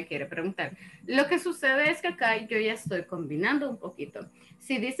lo que me quiere preguntar. Lo que sucede es que acá yo ya estoy combinando un poquito.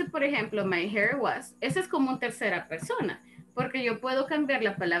 Si dice, por ejemplo, my hair was, ese es como en tercera persona, porque yo puedo cambiar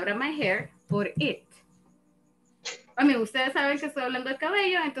la palabra my hair por it. A mí, ustedes saben que estoy hablando del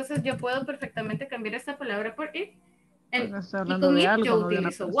cabello, entonces yo puedo perfectamente cambiar esta palabra por it. Y con it yo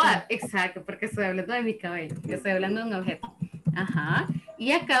utilizo what. Exacto, porque estoy hablando de mi cabello. Yo estoy hablando de un objeto.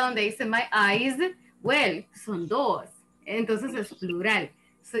 Y acá donde dice my eyes, well, son dos. Entonces es plural.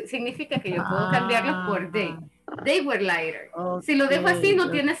 Significa que yo puedo cambiarlo por they. They were lighter. Si lo dejo así no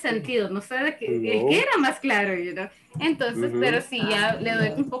tiene sentido. No sé el que era más claro, you know? Entonces, pero si ya le doy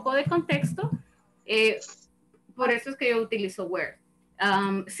un poco de contexto, por eso es que yo utilizo were.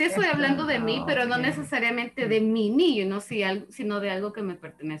 Sí estoy hablando de mí, pero no necesariamente de mí, you know, sino de algo que me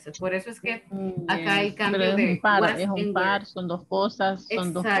pertenece. Por eso es que acá hay cambio de es un par, son dos cosas,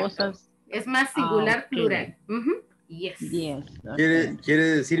 dos cosas. Es más singular, plural. Yes. Okay. Quiere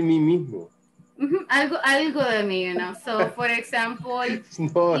decir mí mismo. Algo de mí, you know. So, for example,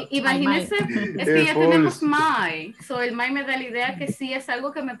 imagínense, es que ya tenemos my. So, el my me da la idea que sí es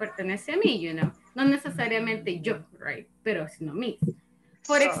algo que me pertenece a mí, you know. No necesariamente yo, right? Pero sino mí.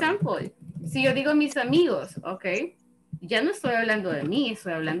 Por ejemplo, si yo digo mis amigos, ok, ya no estoy hablando de mí,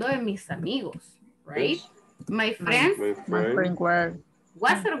 estoy hablando de mis amigos. right? Yes. My friends My friend were.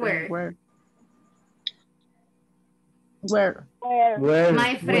 was or were? Where?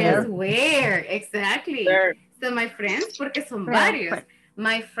 My friends were, exactly. So my friends, porque son varios.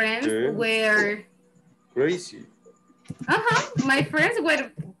 My friends were Crazy. my friends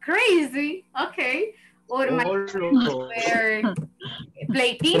were crazy. Okay. Or my friends were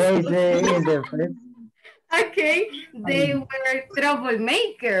playtistas. Okay. They were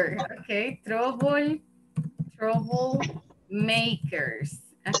troublemaker. Okay. Troublemakers.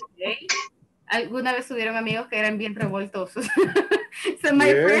 Okay. Alguna vez tuvieron amigos que eran bien revoltosos. So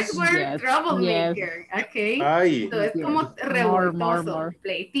my friends were troublemaker. Okay. Ay. So es como revoltoso,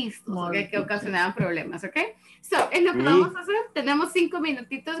 pleitistas, okay, que ocasionaban problemas, okay? So, es lo que vamos a hacer. Tenemos 5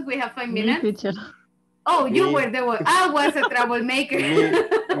 minutitos. We have 5 minutes. Oh, you were the one. I was a troublemaker.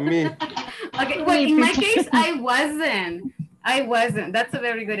 Me. Okay, well, in my case, I wasn't. That's a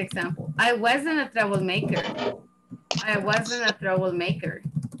very good example. I wasn't a troublemaker.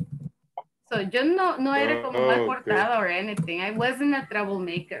 So, yo no era como mal portada or anything. I wasn't a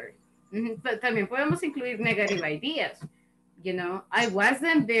troublemaker. Pero también podemos incluir negative ideas. You know, I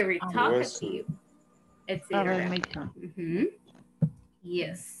wasn't very talkative, etc.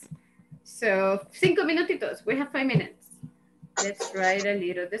 Yes. So, 5 minutitos. We have 5 minutes. Let's write a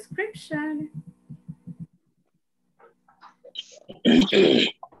little description.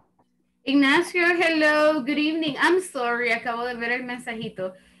 Ignacio, hello, good evening. I'm sorry, acabo de ver el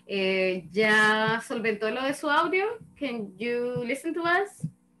mensajito. ¿Ya solventó lo de su audio? Can you listen to us?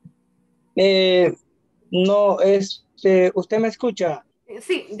 No, ¿usted me escucha?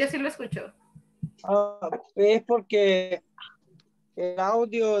 Sí, yo sí lo escucho. Es porque el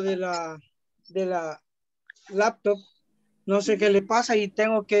audio de la laptop, no sé qué le pasa y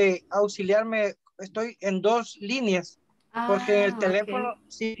tengo que auxiliarme. Estoy en 2 líneas, porque en el teléfono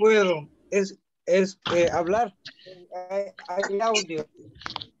sí puedo hablar. Hay audio.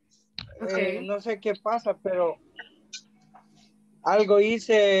 No sé qué pasa, pero algo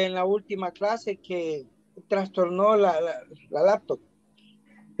hice en la última clase que trastornó la laptop.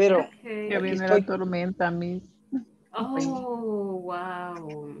 Pero que viene la tormenta, Miss. Oh,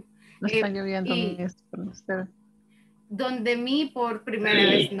 wow. No está lloviendo, Miss. Donde mí por primera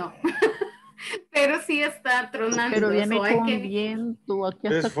vez no. Pero sí está tronando. Pero viene con viento. Aquí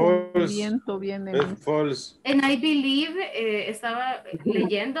hasta con viento viene. Es false. And I believe, estaba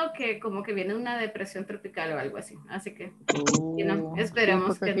leyendo que como que viene una depresión tropical o algo así. Así que,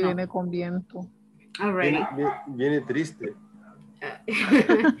 esperemos que no. Viene con viento. All right. Viene triste.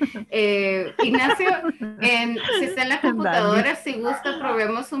 Ignacio, si está en la computadora, si gusta,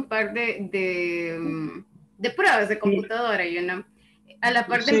 probemos un par de pruebas de computadora, you know. A la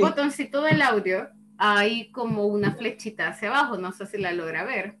par del botoncito del audio hay como una flechita hacia abajo, no sé si la logra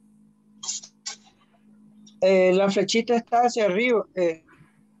ver. La flechita está hacia arriba.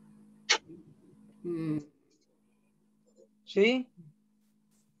 ¿Sí?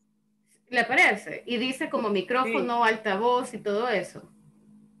 ¿Le aparece? Y dice como micrófono, altavoz y todo eso.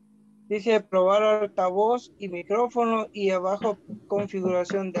 Dice probar altavoz y micrófono y abajo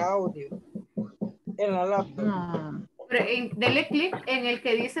configuración de audio en la laptop. Pero dele clic en el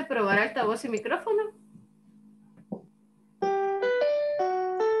que dice probar altavoz y micrófono.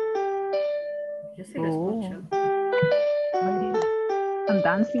 Yo sí lo escucho. I'm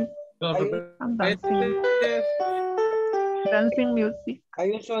dancing. I'm dancing. Dancing music.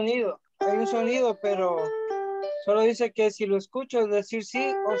 Hay un sonido, pero solo dice que si lo escucho es decir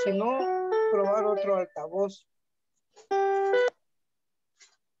sí o si no, probar otro altavoz.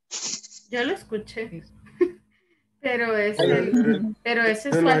 Yo lo escuché. Pero ese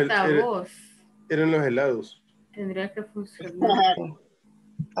es su altavoz. Eran los helados. Tendría que funcionar.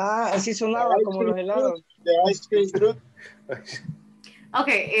 Así sonaba como los helados. Ok,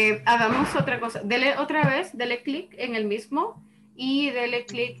 hagamos otra cosa. Dele otra vez, dele clic en el mismo y dele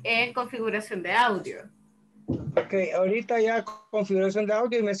clic en configuración de audio. Ok, ahorita ya configuración de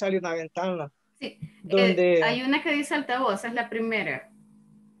audio y me sale una ventana. Sí, donde hay una que dice altavoz, es la primera.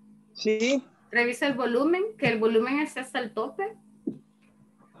 Sí. Revisa el volumen, que el volumen esté hasta el tope.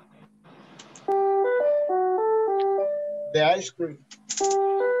 The ice cream.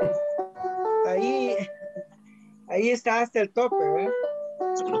 Ahí está hasta el tope, ¿eh?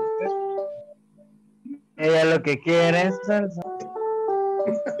 Ella lo que quiere es salsa.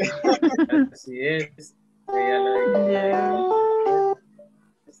 Así es. Ella lo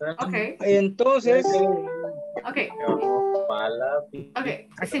Ok. Entonces. Ok.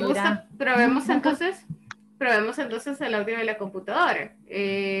 Si gusta, probemos entonces el audio de la computadora.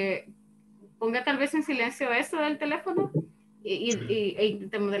 Ponga tal vez en silencio esto del teléfono e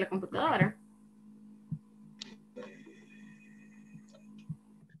intentemos de la computadora.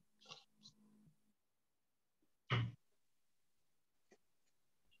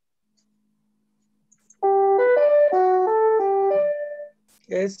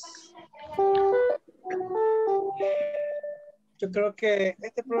 es... Yo creo que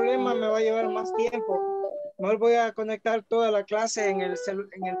este problema me va a llevar más tiempo. Mejor voy a conectar toda la clase en el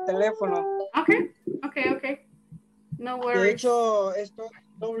teléfono. Ok. No worries. De hecho, estoy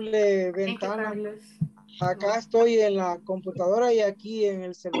en doble ventana. Acá estoy en la computadora y aquí en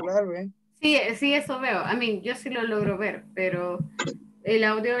el celular, ¿ven? Sí, eso veo. Yo sí lo logro ver, pero el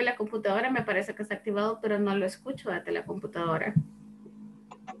audio de la computadora me parece que está activado, pero no lo escucho desde la computadora.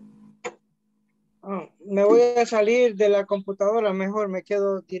 Me voy a salir de la computadora, mejor me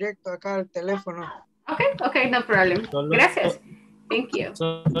quedo directo acá al teléfono. Ok, no problem. Gracias. Thank you.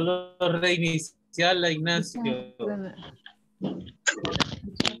 Solo reiniciarla, Ignacio.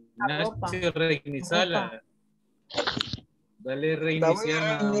 Ignacio, reiniciarla. Dale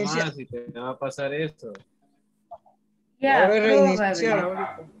reiniciar nada más y te va a pasar eso. Yeah, reiniciar probably.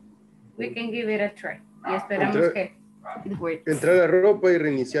 ahorita. We can give it a try. Y esperamos que it works. Entrar a la ropa y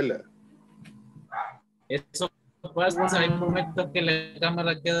reiniciarla. Eso pasa, hay momentos que la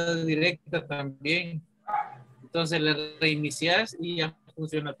cámara queda directa también. Entonces le reinicias y ya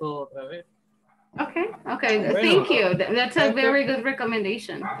funciona todo otra vez. Okay. Thank you. That's a very good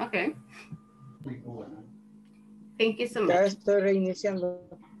recommendation. Okay. Thank you so much. Ya estoy reiniciando.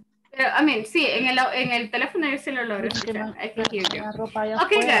 Pero, sí, en el teléfono yo sí lo logro escuchar. I can hear you.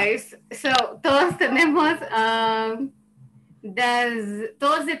 Okay, guys. So, todos tenemos...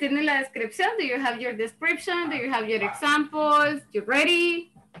 todos ya tienen la descripción. Do you have your description? Do you have your examples? You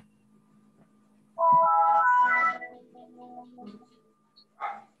ready?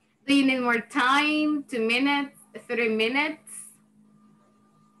 Do you need more time? 2 minutes? 3 minutes?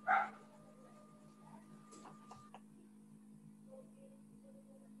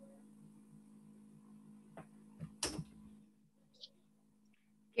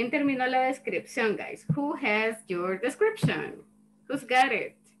 ¿Quién terminó la descripción, guys? Who has your description? Who's got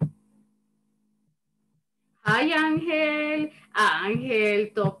it? Hi, Angel. Angel,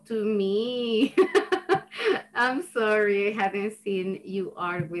 talk to me. I'm sorry, I haven't seen you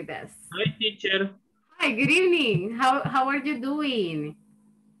are with us. Hi, teacher. Hi, good evening. How are you doing?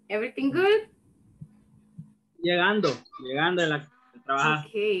 Everything good? Llegando de trabajar.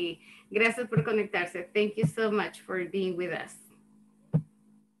 Okay, gracias por conectarse. Thank you so much for being with us.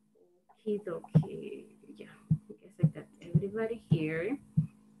 Okay, yeah, I guess I got everybody here.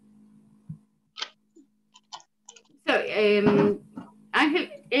 So,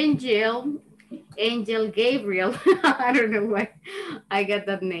 Angel Gabriel, I don't know why I got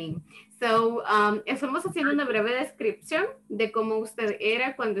that name. So, estamos haciendo una breve descripción de cómo usted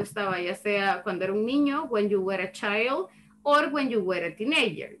era cuando estaba, ya sea cuando era un niño, when you were a child, or when you were a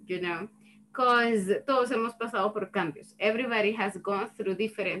teenager, you know, because todos hemos pasado por cambios. Everybody has gone through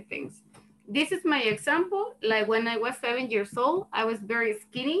different things. This is my example, like when I was 7 years old, I was very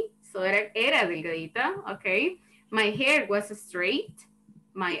skinny, so era delgadita, okay? My hair was straight,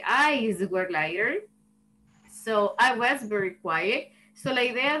 my eyes were lighter, so I was very quiet. So la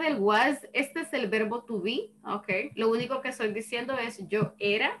idea del was, este es el verbo to be, okay? Lo único que estoy diciendo es yo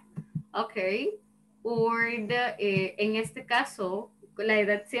era, okay? Or en este caso, la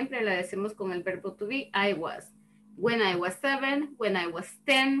edad siempre la decimos con el verbo to be, I was. When I was 7, when I was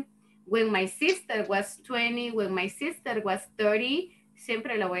 10, when my sister was 20, when my sister was 30,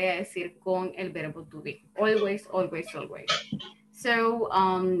 siempre la voy a decir con el verbo to be. Always, always, always. So,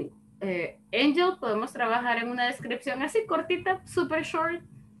 Angel, podemos trabajar en una descripción así cortita, super short,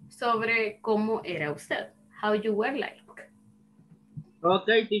 sobre cómo era usted. How you were like. Ok,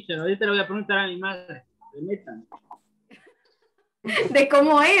 teacher, ahorita le voy a preguntar a mi madre. Permítanme. De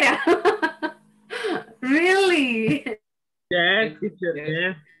cómo era. Really? Yes, teacher,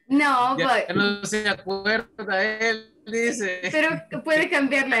 yes. No, ya but... no se acuerda él, dice. Pero puede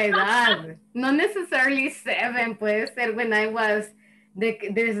cambiar la edad. No necessarily 7, puede ser when I was...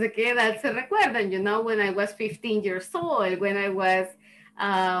 desde qué edad se recuerdan, you know, when I was 15 years old, when I was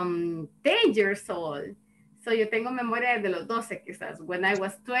 10 years old. So yo tengo memoria de los 12 quizás, when I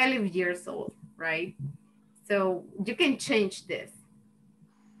was 12 years old, right? So you can change this.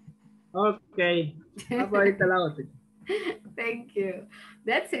 Okay. Ahorita la otra. Thank you.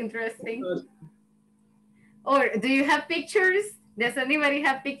 That's interesting. Or do you have pictures? Does anybody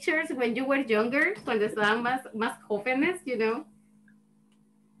have pictures when you were younger? Cuando estaban más jóvenes, you know?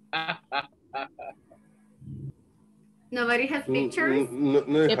 Nobody has pictures? No,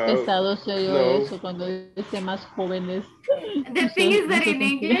 Qué pesado se oyó eso cuando dice más jóvenes. The thing is that in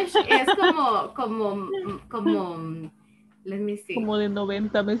English es como Let me see. Como de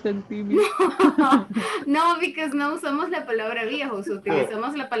 90 me sentí. No, because no usamos la palabra viejos,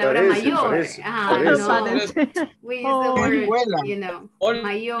 utilizamos la palabra Parece, mayor. parece, Ajá, parece. no. Parece. We use the word, escuela. you know, Old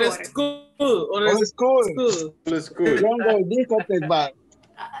mayor. school. Old Old school. school. Old school. Jungle discotheque bar.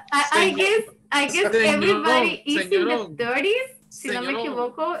 I guess everybody is in the Señorón. 30s. Si no me Señorón.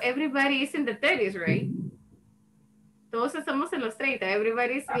 equivoco, everybody is in the 30s, right? Todos estamos en los 30.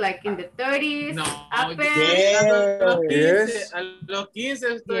 Everybody's like in the 30s. No, upper. Yes. a los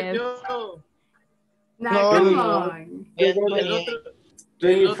 15 estoy Yes. yo. Nah, No, come no. on. El otro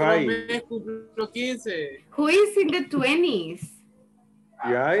 25. mes cumplo 15. Who is in the 20s?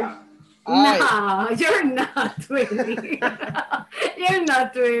 Yeah. No, you're not 20. You're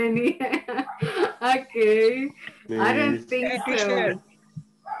not 20. Okay. I don't think Hey, so. teacher.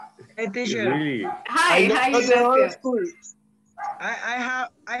 Hey, teacher. Really? Hi, I hi, know the old Ignacio. school. I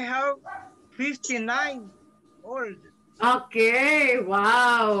have 59 old. Okay,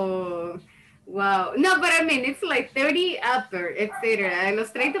 wow. Wow. No, but I mean, it's like 30 upper, etc. De los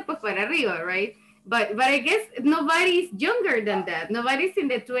 30 pues para arriba, right? But I guess nobody's younger than that. Nobody's in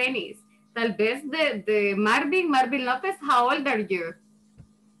the 20s. Tal vez de Marvin Lopez, how old are you?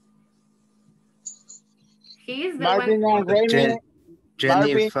 He is the Marvin one. and Raymond.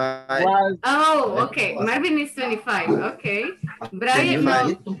 25. Oh, okay. Marvin is 25. Okay. Brian,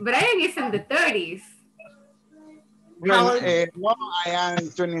 no, Brian is in the 30s. No, I am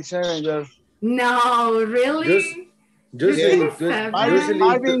 27 years. No, really? Jocelyn,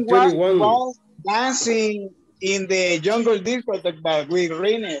 Marvin 21. was dancing in the jungle discotheque bar with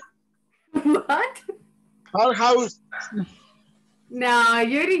Rene. What? Our house. No,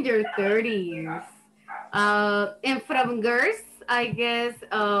 you're in your 30s. And from girls, I guess,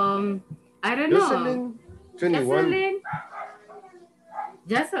 I don't know. Jocelyn, 21.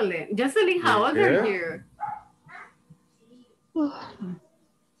 Jocelyn, how old are you?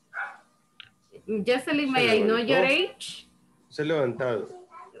 Jocelyn, may I know your age? Se ha levantado.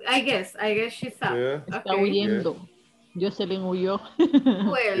 I guess she's up. Yeah. Está huyendo. Jocelyn huyó.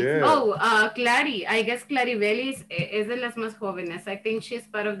 Well, Yeah. Clary. I guess Claribel is de las más jóvenes. I think she's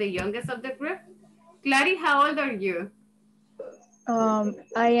part of the youngest of the group. Clary, how old are you?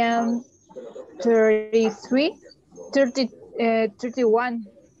 I am 33, 31.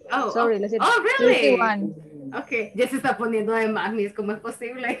 Oh, Sorry, oh, really? 31. Okay, ya se está poniendo de más, Miss, ¿cómo es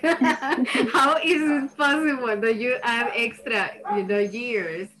posible? How is it possible that you add extra,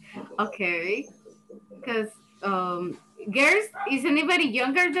 years? Okay, because girls, is anybody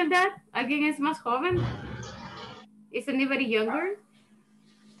younger than that? ¿Alguien es más joven? Is anybody younger?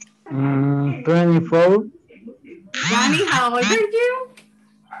 24. Danny, how old are you?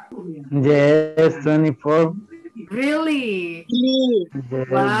 Yes, 24. Really? Yes,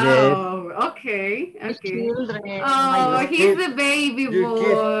 Wow. Okay. Children. Oh, he's a baby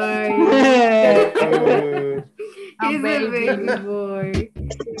boy. He's a baby boy.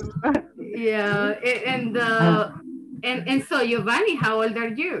 Yeah. And so Giovanni, how old are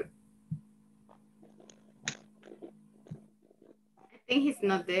you? I think he's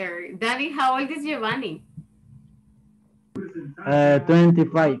not there. Danny, how old is Giovanni?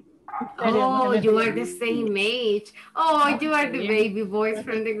 25. Oh, you are the same age. Oh, you are the baby boys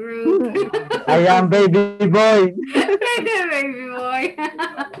from the group. I am baby boy. The baby boy.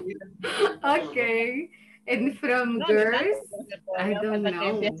 Okay. And from girls, I don't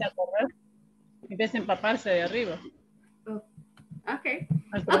know. Empieza a empaparse de arriba. Okay.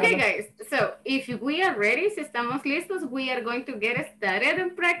 Okay, guys. So if we are ready, si estamos listos, we are going to get started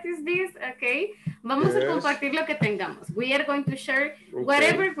and practice this. Okay. Vamos a compartir lo que tengamos. We are going to share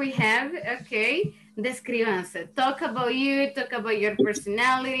whatever we have. Okay. Descríbanse. Talk about you. Talk about your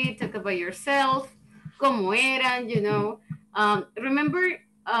personality. Talk about yourself. Cómo eran, Remember,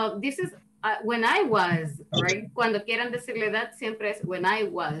 this is when I was, right? Cuando quieran decir la edad, siempre es when I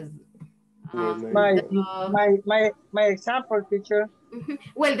was. My example, teacher.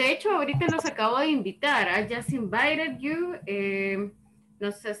 Well, de hecho, ahorita los acabo de invitar. I just invited you.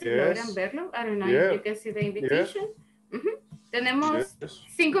 No sé si logran verlo. I don't know if you can see the invitation. Tenemos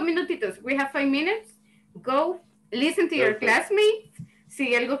 5 minutitos. We have 5 minutes. Go listen to your classmates.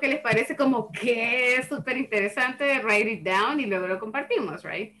 Si algo que les parece como que es súper interesante, write it down y luego lo compartimos,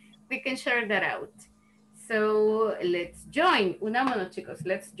 right? We can share that out. So let's join. Unámonos, chicos.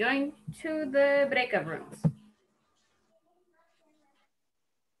 Let's join to the breakout rooms.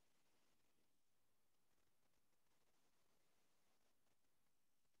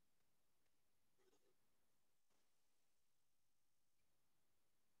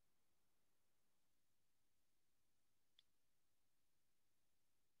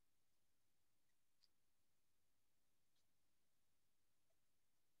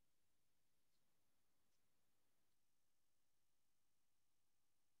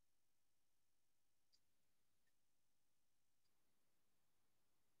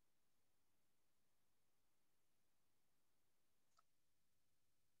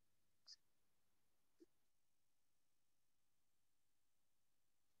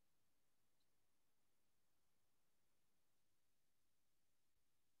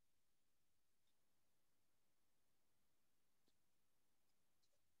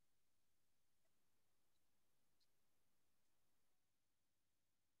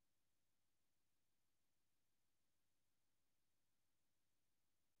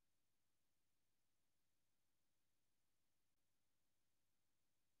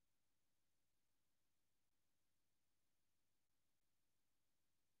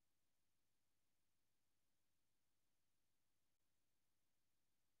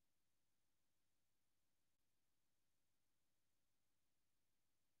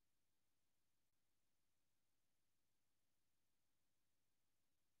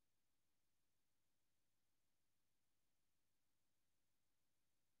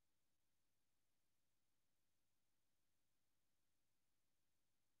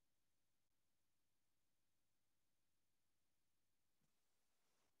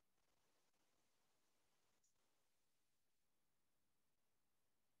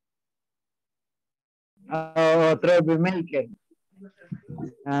 troublemaker.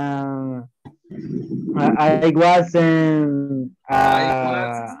 I wasn't.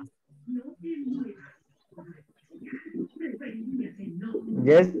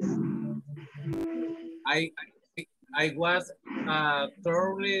 Yes. I was a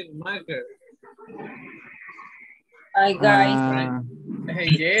troublemaker. Hi guys.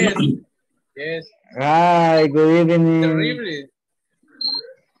 Yes. Yes. Hi, good evening. Terrible.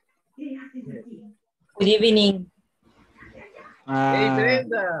 Good evening. Hey,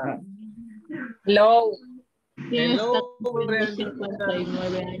 Brenda. Hello. Hello,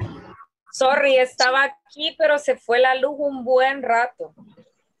 Sorry, estaba aquí, pero se fue la luz un buen rato.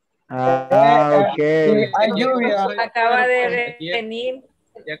 Ok. Acaba de venir.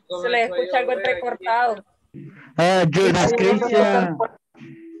 Se le escucha algo entrecortado. Your description.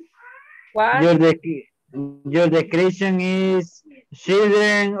 What? Your description is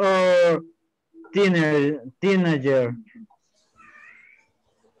children or teenager.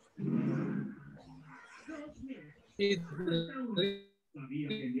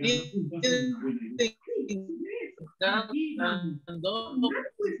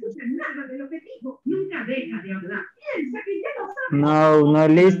 No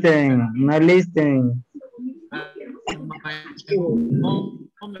listen, no listen.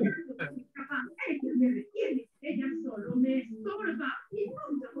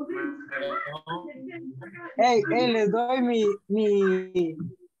 Hey, les doy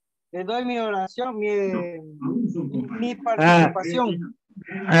mi oración, mi participación.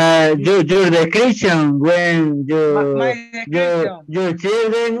 Your description when My description. your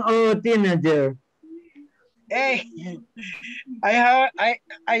children or teenager. Hey, I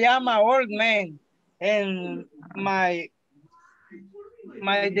am an old man, and my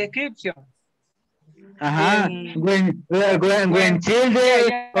description. When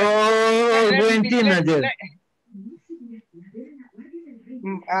children or when teenager.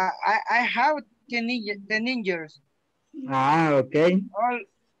 I have teenagers. Okay.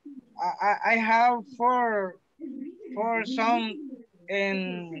 I have four sons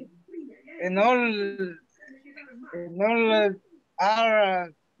and all are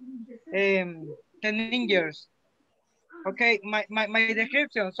teenagers. Okay, my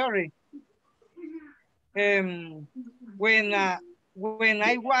description. Sorry. When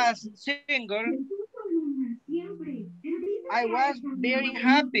I was single, I was very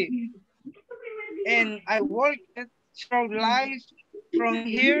happy, and I worked through life from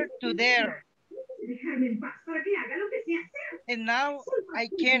here to there. And now I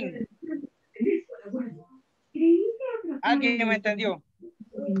can. ¿Alguien me entendió?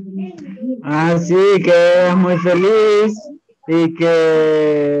 Sí, que es muy feliz y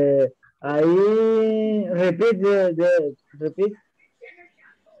que ahí repite.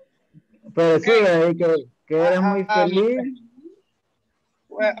 Pero sí, ahí que eres muy feliz.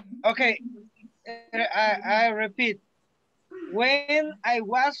 Well, okay, I repeat. When I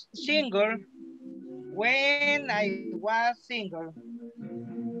was single,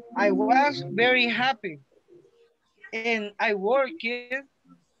 I was very happy, and I worked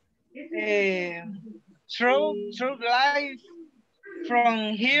through life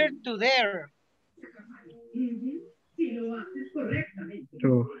from here to there.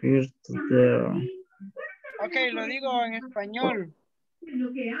 To here to there. Okay, lo digo en español.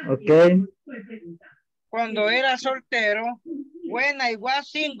 Okay. Cuando era soltero, when I was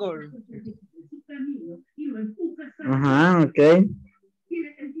single. Okay.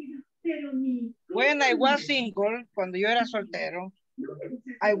 When I was single, cuando yo era soltero,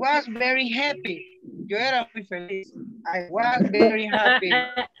 I was very happy. Yo era muy feliz. I was very happy.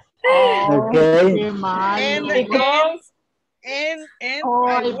 Okay.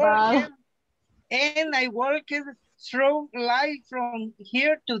 And I worked through life from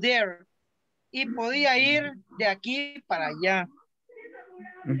here to there. Y podía ir de aquí para allá.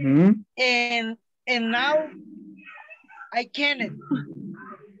 And now I can't.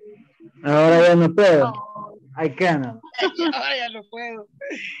 Ahora ya no puedo. I cannot. Ahora ya no puedo.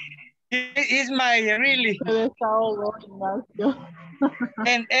 It's my really.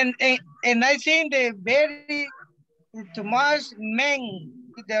 and I think the very too much men,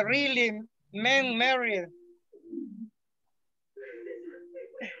 the really men married.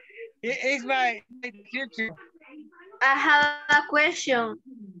 It's my future. I have a question.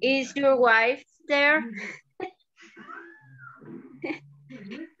 Is your wife there?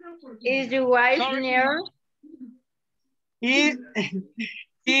 Is your wife near? Is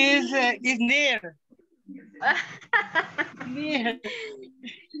near. Near.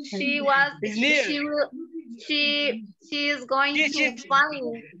 She was. It's near. She is going to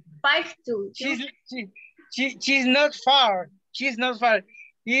find 5 to. She's not far. She's not far.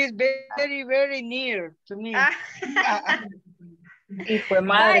 He's very, very near to me. Hijo de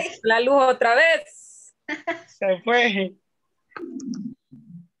madre, la luz otra vez. Se fue.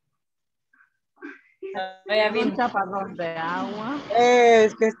 Un chaparrón de agua.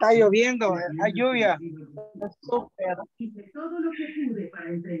 Es que está lloviendo, hay lluvia. Súper.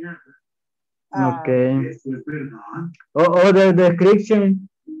 Okay. Other description.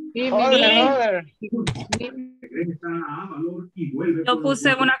 Other. Yo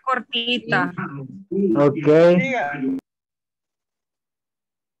puse una cortita. Okay.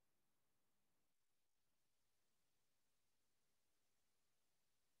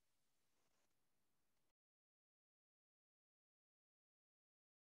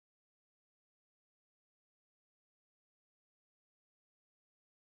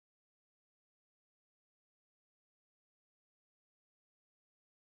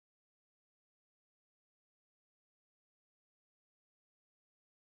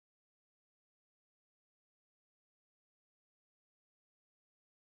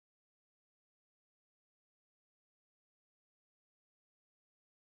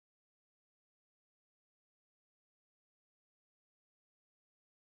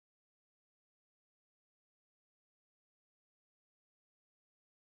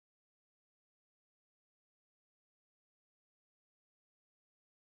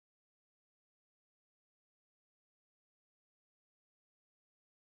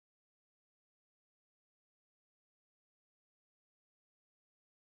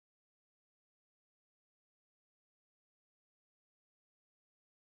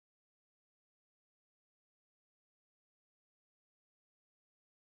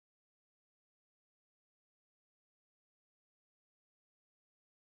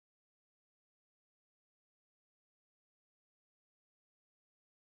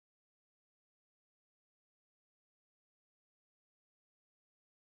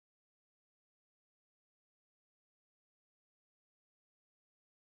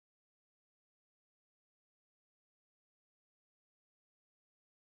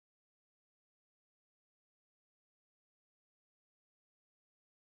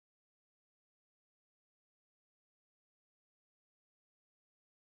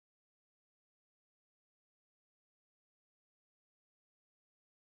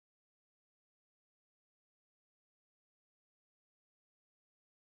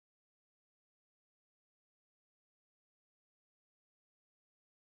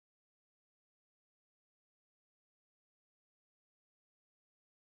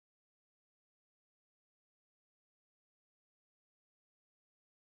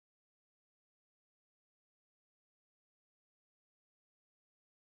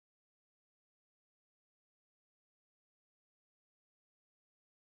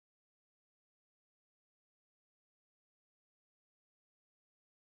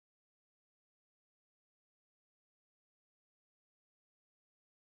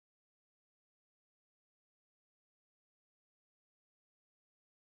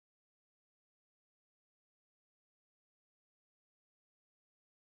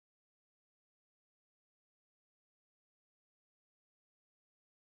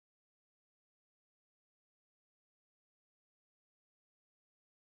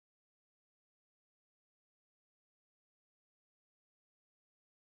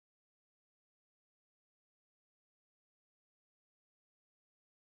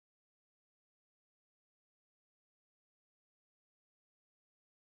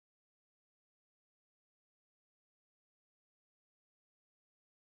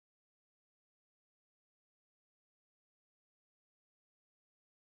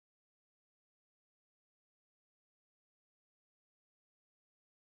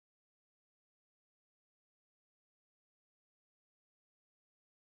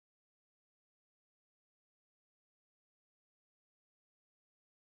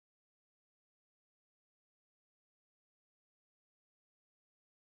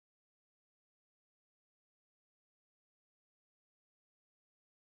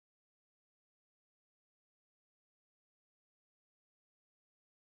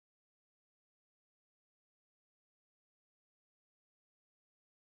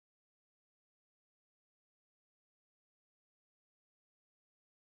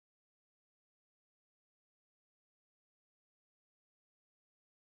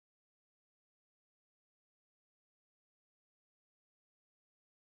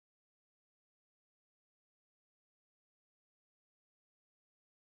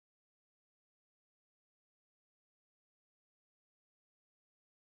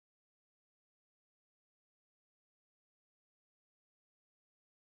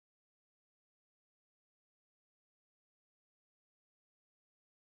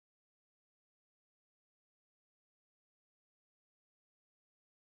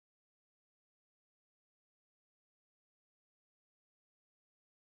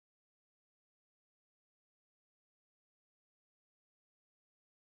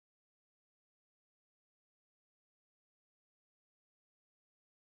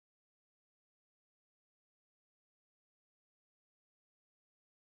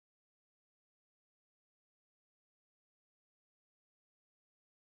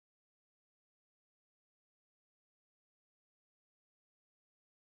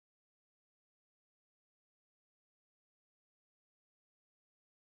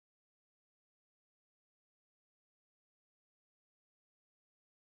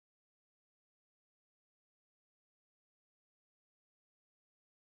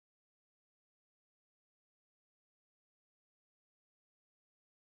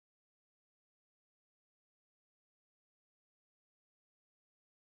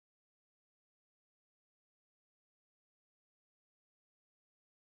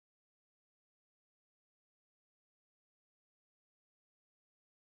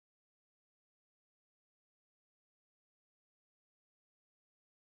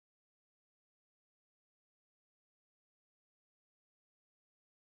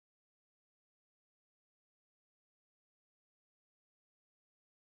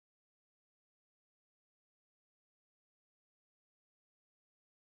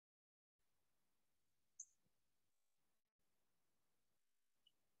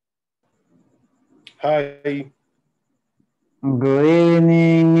 Hi. Good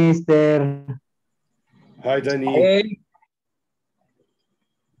evening, mister. Hi, Danny. Hey.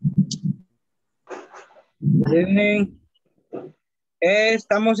 Good evening.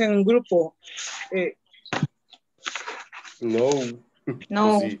 Estamos en un grupo. No.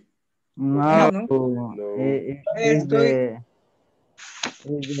 No. Sí. No, No. es Estoy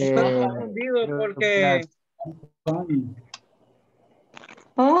de confundido porque...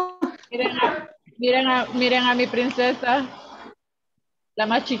 Oh, Miren a mi princesa, la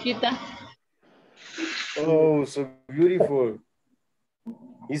más chiquita. Oh, so beautiful.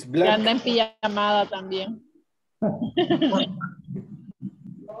 It's Que black. anda en pijamada también. Hey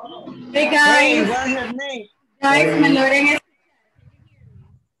Hey, guys, what's your name? guys, me logran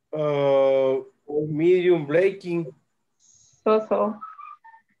Medium breaking. so.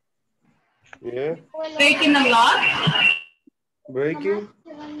 Yeah. breaking a lot. Breaking.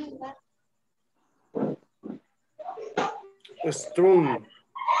 Strong.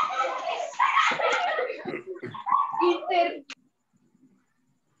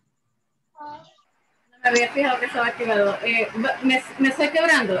 Me había fijado que estaba activado. Me estoy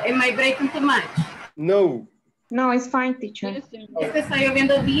quebrando. Am I breaking too much? No. No, it's fine, teacher. Es que está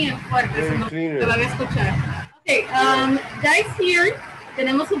lloviendo bien fuerte, Very no cleaner. lo van a escuchar. Ok, guys, here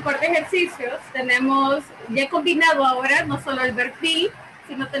tenemos un par de ejercicios. Tenemos ya combinado ahora no solo el verb be,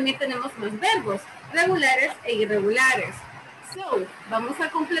 sino también tenemos los verbos regulares e irregulares. So, vamos a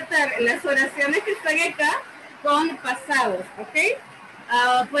completar las oraciones que están acá con pasados,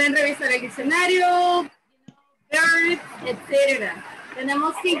 ¿ok? Pueden revisar el diccionario, verbs, etc.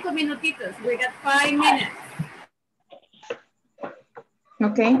 Tenemos 5 minutitos. We got 5 minutes.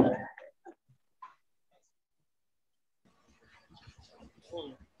 Okay.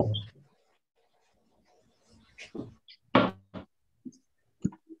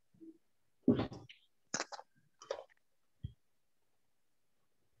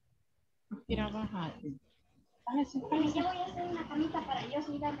 Ir a bajar. Yo voy a hacer una camita para yo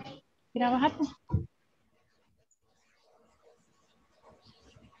sentarme. Ir a bajarte.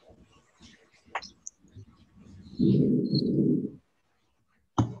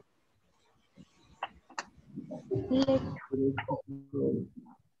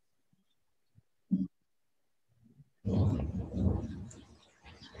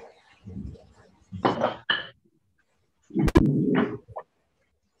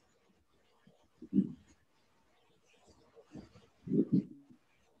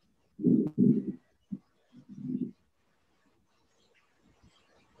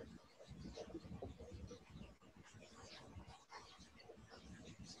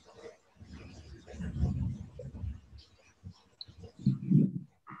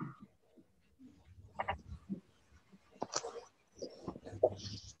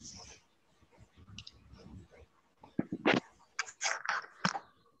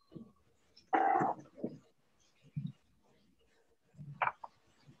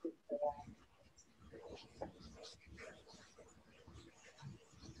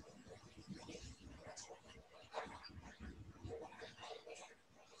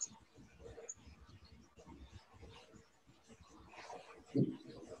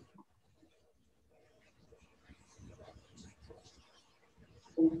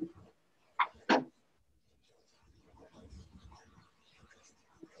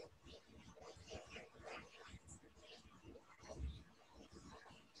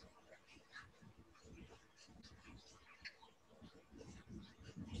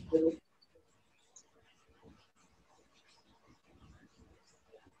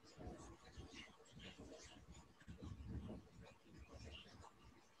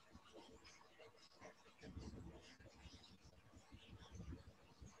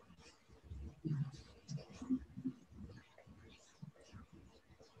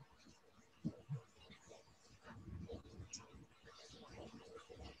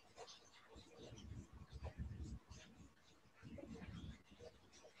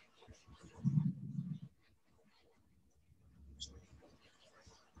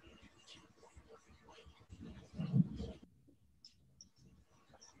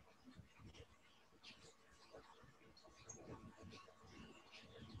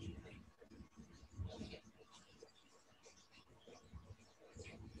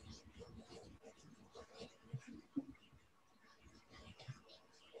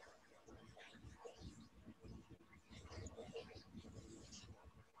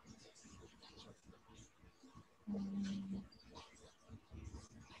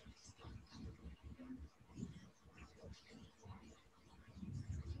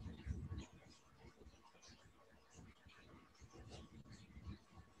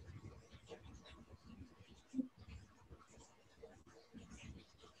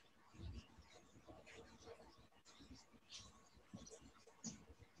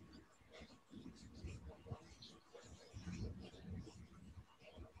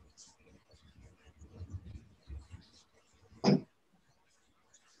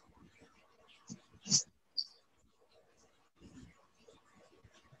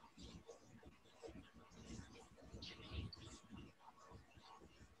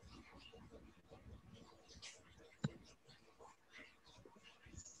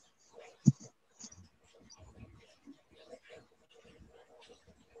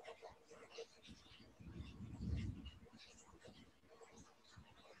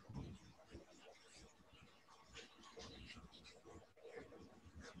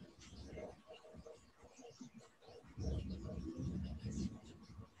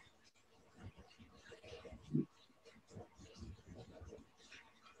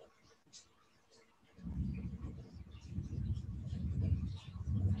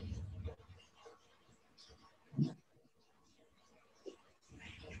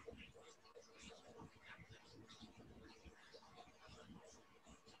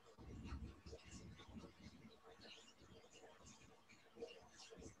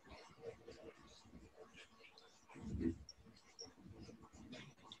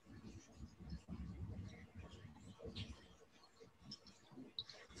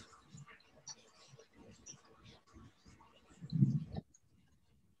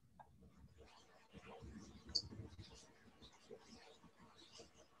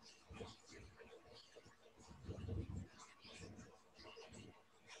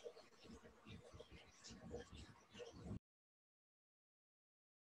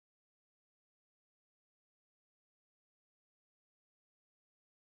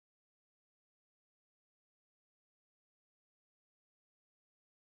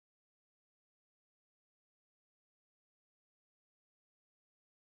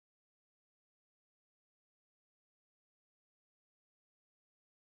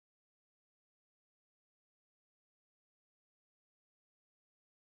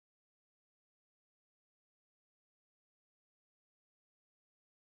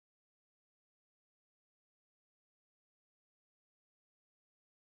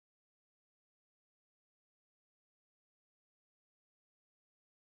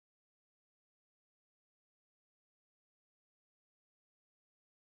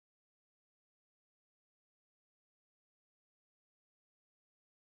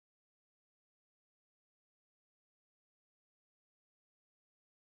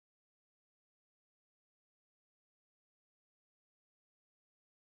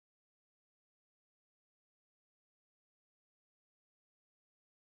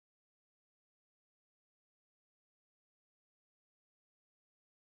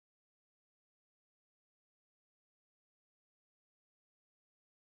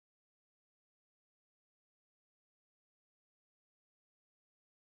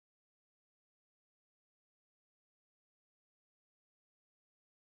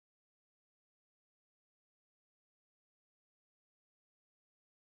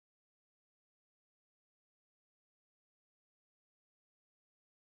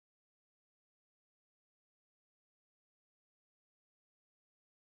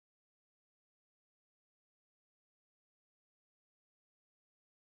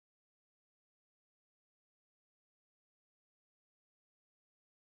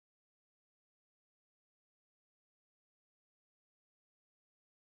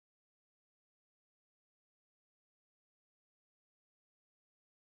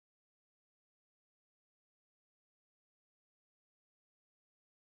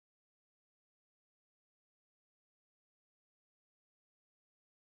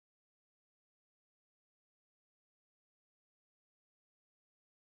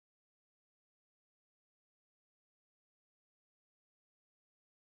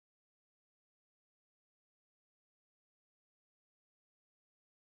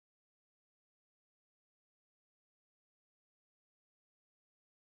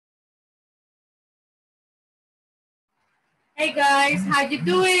 Hey guys, how you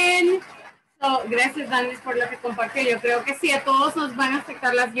doing? So, gracias Danis por lo que compartió. Yo creo que sí, a todos nos van a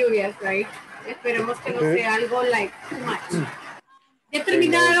afectar las lluvias, right? Esperemos que no sea algo like too much. ¿Ya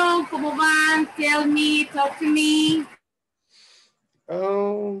terminaron? ¿Cómo van? Tell me, talk to me.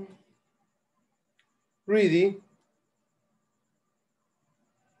 Ready.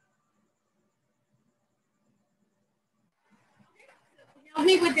 Help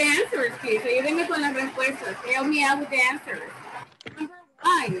me with the answers, please. Ayúdenme con las respuestas. Help me out with the answers.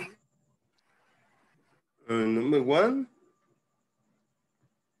 Number 1.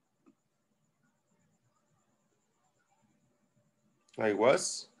 I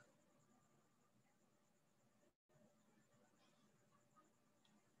was.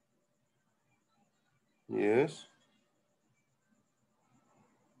 Yes.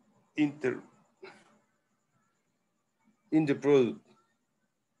 In the product.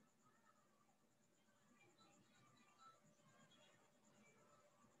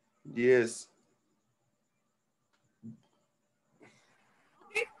 Yes.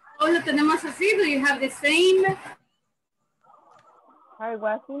 Okay. Todo lo tenemos así. Do you have the same? I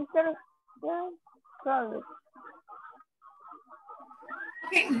was interested.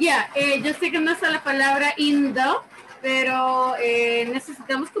 Okay, yeah, yo sé que no está la palabra in the, pero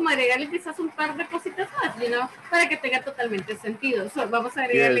necesitamos como agregarle quizás un par de cositas más, you know, para que tenga totalmente sentido. So, vamos a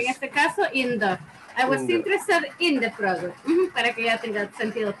agregarle en este caso in the. I was interested in the product, para que ya tenga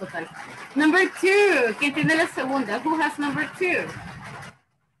sentido total. Number 2, ¿quién tiene la segunda? Who has number 2?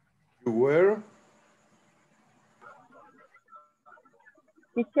 You were.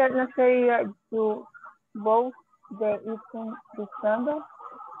 Teacher, no sería you both the eating December.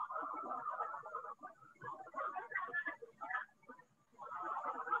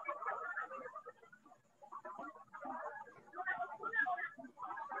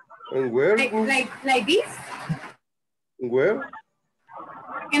 And where? Like this? Where?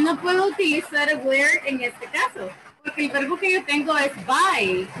 Que no puedo utilizar where en este caso, porque el verbo que yo tengo es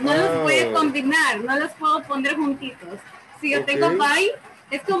by. No los voy a combinar, no los puedo poner juntitos. Si yo tengo by,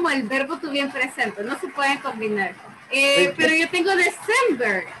 es como el verbo tu bien presente, no se pueden combinar. Pero yo tengo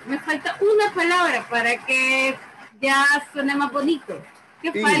December, me falta una palabra para que ya suene más bonito.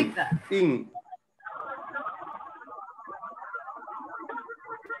 ¿Qué falta?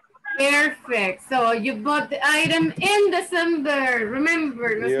 Perfect. So you bought the item in December.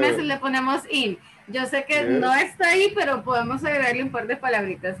 Remember, los meses le ponemos in. Yo sé que no está ahí, pero podemos agregarle un par de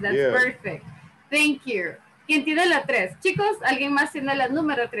palabritas. That's perfect. Thank you. ¿Quién tiene la 3? Chicos, ¿alguien más tiene la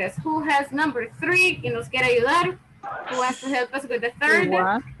número 3? Who has number 3? ¿Quién nos quiere ayudar? Who wants to help us with the third?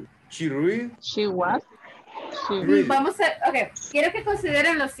 She read. She was. Vamos a, ok, quiero que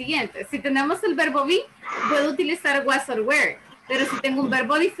consideren lo siguiente. Si tenemos el verbo be, puedo utilizar was or were. Pero si tengo un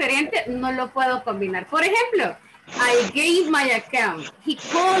verbo diferente, no lo puedo combinar. Por ejemplo, I gave my account. He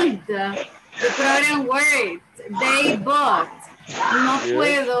called the program worked. They bought.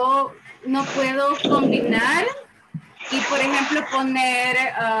 No puedo combinar y, por ejemplo, poner,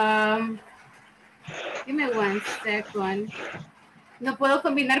 give me one second. No puedo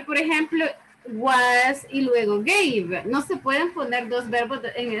combinar, por ejemplo, was y luego gave. No se pueden poner dos verbos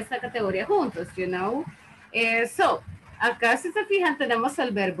en esta categoría juntos, you know. So, acá si se fijan tenemos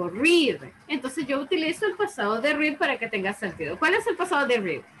el verbo read. Entonces yo utilizo el pasado de read para que tenga sentido. ¿Cuál es el pasado de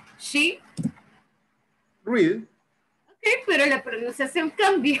read? She. Read. Ok, pero la pronunciación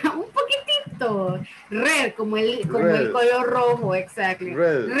cambia un poquitito. Red, como el color rojo, exactly.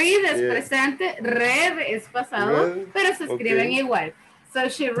 Read es presente, read es pasado, pero se escriben igual. So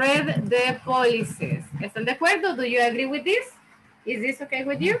she read the policies. ¿Están de acuerdo? Do you agree with this? Is this okay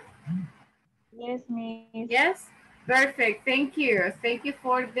with you? Yes, miss. Yes? Perfect. Thank you. Thank you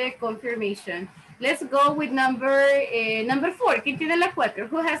for the confirmation. Let's go with number 4. ¿Quién tiene la 4?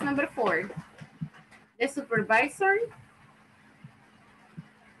 Who has number 4? The supervisor.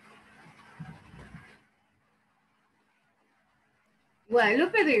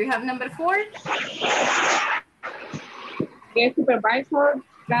 Guadalupe, do you have number 4? The supervisor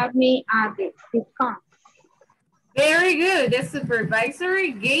got me a discount. Very good. The supervisor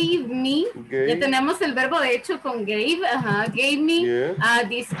gave me. Ya tenemos el verbo de hecho con gave. Gave me a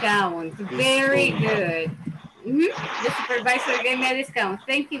discount. Very good. The supervisor gave me a discount.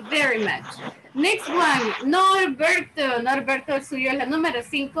 Thank you very much. Next one, Norberto. Norberto, el suyo es la número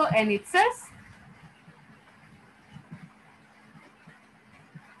 5 and it says.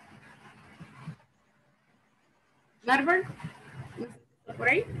 Norbert, por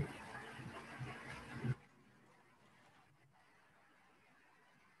ahí.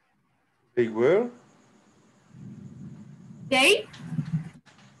 They were. They.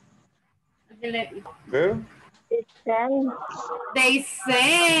 Where? They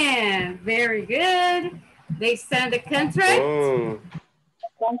send. Very good. They send the contract. Oh.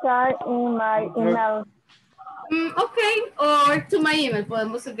 Contract in my email. Okay, or to my email.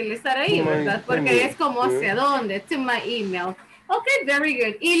 Podemos utilizar ahí, ¿verdad? Porque es como hacia dónde. To my email. Okay, very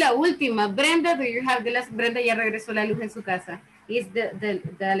good. Y la última, Brenda, do you have the last? Brenda ya regresó la luz en su casa. Is the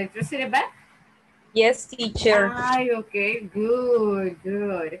electricity back? Yes, teacher. Ay, okay, good,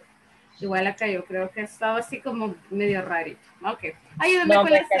 good. Igual acá yo creo que estaba así como medio rarito. Ok. Ayúdame con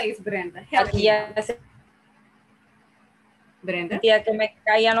las 6, Brenda. Aquí ya se... Brenda. Ya que me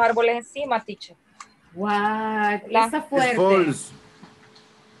caían los árboles encima, teacher. What? Está fuerte.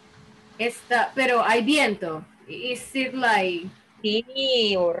 Está, pero hay viento. Is it like...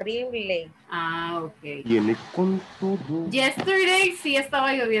 Sí, horrible. Ah, ok. Viene con todo. Yesterday sí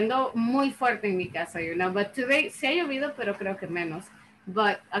estaba lloviendo muy fuerte en mi casa, you know, but today sí ha llovido, pero creo que menos.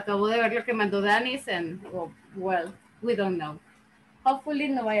 But acabo de ver lo que mandó Danis and, well, we don't know. Hopefully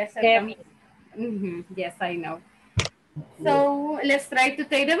no vaya a ser tan... Yes, I know. So, let's try to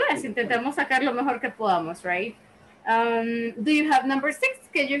take the best. Intentamos sacar lo mejor que podamos, right? Do you have number 6?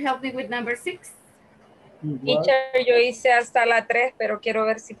 Can you help me with number 6? Teacher, yo hice hasta la 3, pero quiero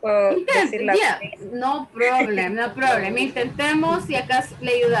ver si puedo decir la 3. No problem, no problem. Intentemos y acá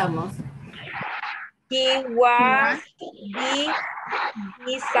le ayudamos. He was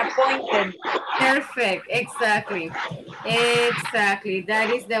disappointed. Perfect, exactly. Exactly, that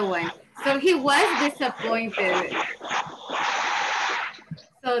is the one. So he was disappointed.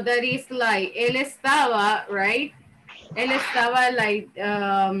 So that is like, él estaba, right? Él estaba like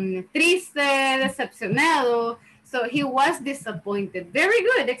triste, decepcionado. So he was disappointed. Very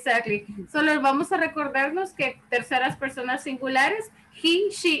good, exactly. Solo vamos a recordarnos que terceras personas singulares, he,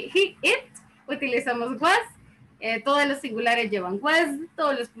 she, he, it, utilizamos was. Todos los singulares llevan was,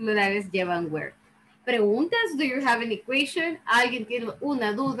 todos los plurales llevan were. Preguntas, do you have an equation? ¿Alguien tiene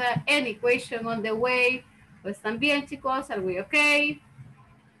una duda? An equation on the way? Pues también, chicos, are we okay?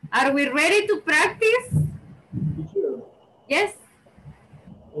 Are we ready to practice? Yes.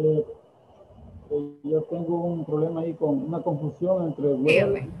 Yo tengo un problema ahí con una confusión entre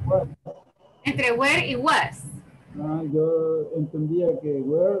where y was. Entre where y was. Yo entendía que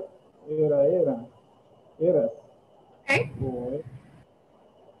where eras. Okay.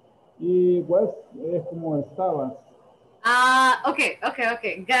 Y was es como estabas. Okay.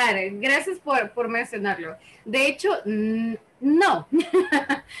 Got it. Gracias por mencionarlo. De hecho, no.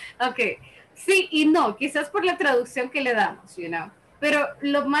 Okay. Sí y no, quizás por la traducción que le damos, you know. Pero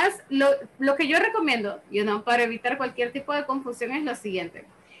lo que yo recomiendo, you know, para evitar cualquier tipo de confusión es lo siguiente.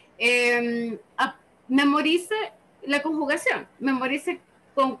 Memorice la conjugación. Memorice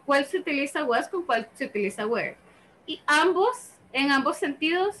con cuál se utiliza was, con cuál se utiliza were. Y en ambos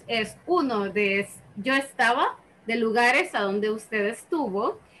sentidos es uno de yo estaba, de lugares a donde usted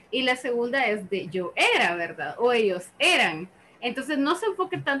estuvo, y la segunda es de yo era, ¿verdad? O ellos eran. Entonces no se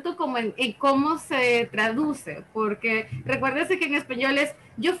enfoque tanto como en cómo se traduce, porque recuérdese que en español es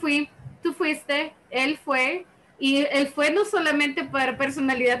yo fui, tú fuiste, él fue, y él fue no solamente para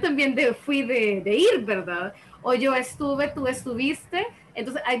personalidad, también de fui de ir, ¿verdad? O yo estuve, tú estuviste.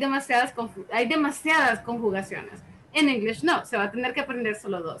 Entonces hay demasiadas conjugaciones. En English no, se va a tener que aprender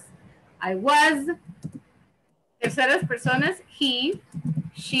solo 2. I was, terceras personas, he,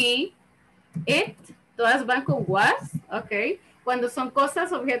 she, it, todas van con was, ok. Cuando son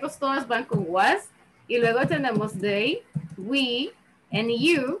cosas, objetos, todas van con was. Y luego tenemos they, we, and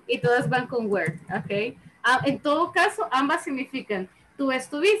you, y todas van con were, ok. En todo caso, ambas significan tú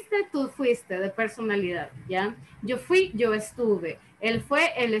estuviste, tú fuiste, de personalidad, ¿ya? Yo fui, yo estuve. Él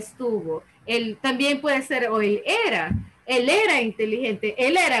fue, él estuvo. Él también puede ser, o él era inteligente,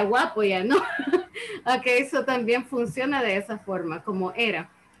 él era guapo, ya no. Ok, eso también funciona de esa forma, como era.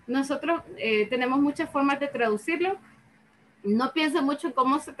 Nosotros tenemos muchas formas de traducirlo. No piensa mucho en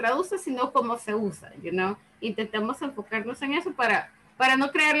cómo se traduce, sino cómo se usa, you know. Intentemos enfocarnos en eso para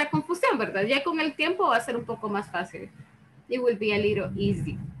no crear la confusión, ¿verdad? Ya con el tiempo va a ser un poco más fácil. It will be a little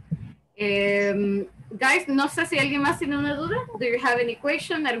easy. Guys, no sé si alguien más tiene una duda. Do you have any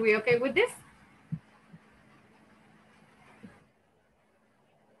question? Are we okay with this?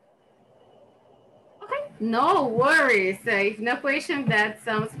 Okay, no worries. If no question, that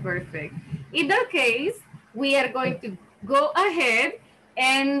sounds perfect. In that case, we are going to go ahead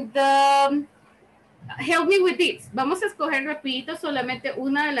and help me with this. Vamos a escoger rapidito solamente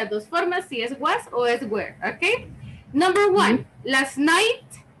una de las dos formas, si es was o es were, ¿ok? Number 1, last night,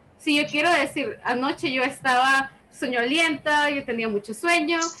 si yo quiero decir, anoche yo estaba soñolienta, yo tenía mucho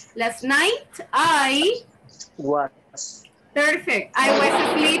sueño. Last night, I was. Perfect. I was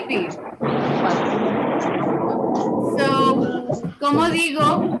sleepy. ¿Cómo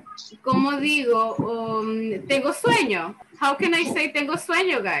digo, tengo sueño? How can I say tengo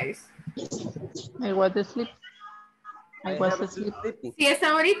sueño, guys? I was asleep. I was asleep. Si es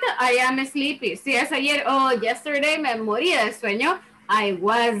ahorita, I am sleepy. Si es ayer, oh, yesterday me moría de sueño, I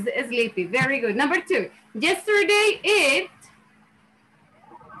was sleepy. Very good. Number 2. Yesterday it.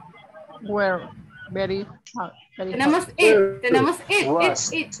 Were very hot. Tenemos it.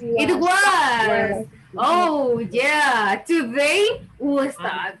 It was. Oh, yeah. Today,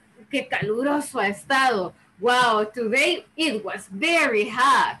 qué caluroso ha estado. Wow, today it was very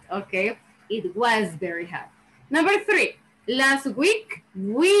hot. Okay, it was very hot. Number 3. Last week,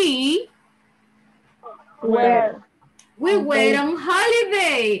 we were on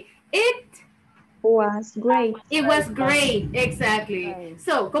holiday. It was great. It was great, exactly.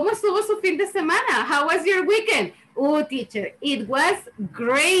 So, ¿cómo estuvo su fin de semana? How was your weekend? Oh, teacher, it was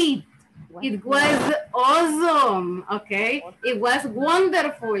great. It was awesome, okay? It was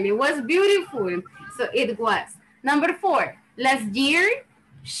wonderful. It was beautiful. So, it was. Number 4, last year,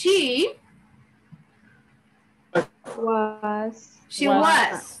 she was.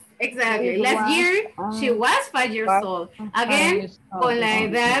 Exactly. Last year, she was 5 years old. Again, con la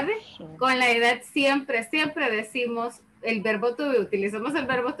edad siempre decimos el verbo to be, utilizamos el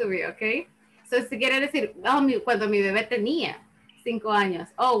verbo to be, ¿ok? So, si quiere decir, oh, cuando mi bebé tenía 5 años.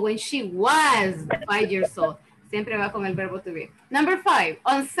 Oh, when she was 5 years old. Siempre va con el verbo to be. Number 5,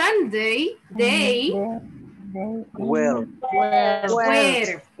 on Sunday, they were.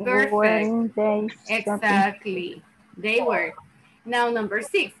 Perfect. Exactly. They were. Now, number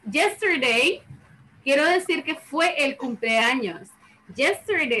 6. Yesterday, quiero decir que fue el cumpleaños.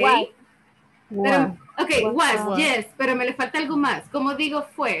 Yesterday. Pero, was, yes, pero me le falta algo más. ¿Cómo digo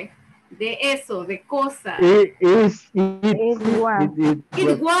fue? De eso, de cosa. It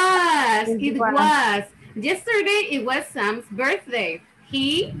was. Yesterday, it was Sam's birthday.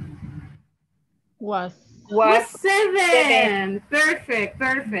 He was 7. Perfect.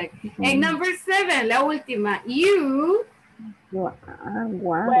 And number 7, la última. You were.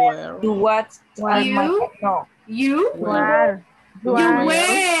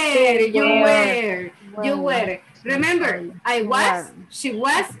 Remember, I was, she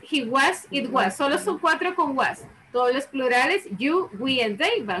was, he was, it was. Solo son 4 con was. Todos los plurales, you, we, and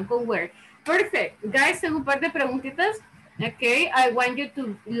they van con were. Perfect. Guys, tengo un par de preguntitas. Okay, I want you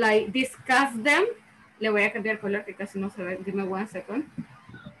to discuss them. Le voy a cambiar color que casi no se ve. Give me 1 second.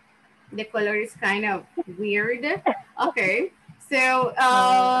 The color is kind of weird. Okay. So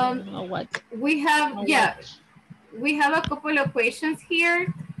we have a couple of questions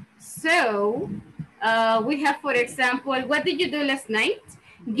here. So we have, for example, what did you do last night?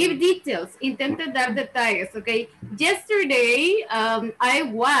 Give details. Intenta dar detalles, okay? Yesterday, I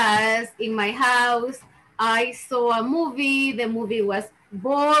was in my house. I saw a movie. The movie was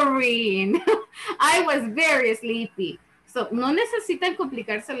boring. I was very sleepy. So, no necesitan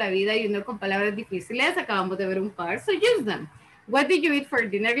complicarse la vida y uno con palabras difíciles. Acabamos de ver un par, so use them. What did you eat for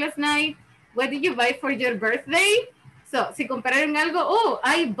dinner last night? What did you buy for your birthday? So, si compraron algo, oh,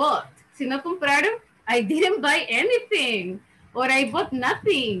 I bought. Si no compraron, I didn't buy anything. Or I bought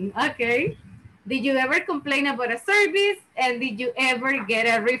nothing. Okay. Did you ever complain about a service? And did you ever get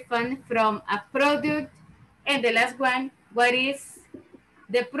a refund from a product? And the last one, what is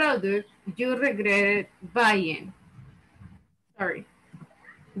the product you regretted buying? Sorry.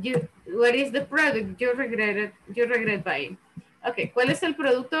 What is the product you regret buying? Okay, ¿cuál es el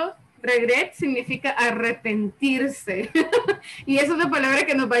producto? Regret significa arrepentirse. Y es una palabra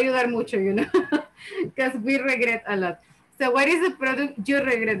que nos va a ayudar mucho, you know, because we regret a lot. So, what is the product you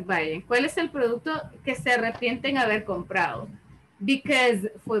regret buying? ¿Cuál es el producto que se arrepienten haber comprado? Because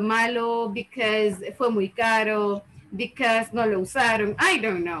fue malo, because fue muy caro, because no lo usaron, I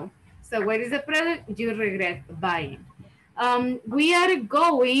don't know. So, what is the product you regret buying? We are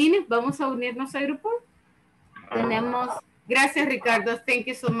going, vamos a unirnos al grupo. Tenemos, gracias Ricardo, thank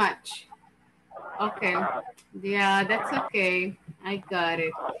you so much. Okay, yeah, that's okay, I got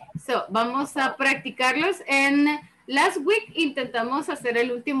it. So, vamos a practicarlos. And last week intentamos hacer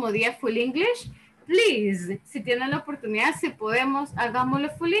el último día full English. Please, si tienen la oportunidad, si podemos, hagámoslo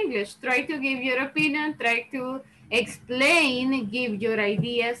full English. Try to give your opinion, try to explain, give your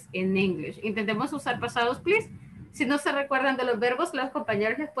ideas in English. Intentemos usar pasados, please. Si no se recuerdan de los verbos, los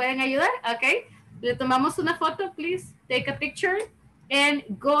compañeros les pueden ayudar, ¿ok? Le tomamos una foto, please. Take a picture and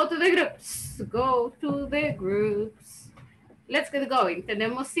go to the groups. Go to the groups. Let's get going.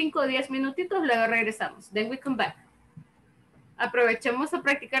 Tenemos 5 o 10 minutitos, luego regresamos. Then we come back. Aprovechemos a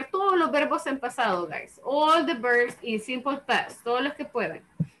practicar todos los verbos en pasado, guys. All the verbs in simple past. Todos los que puedan.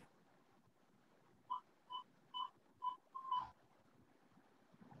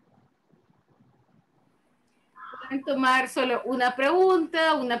 Pueden tomar solo una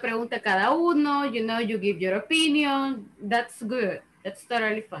pregunta cada uno. You know, you give your opinion. That's good. That's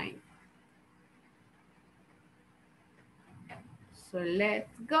totally fine. So let's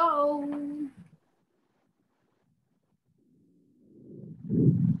go.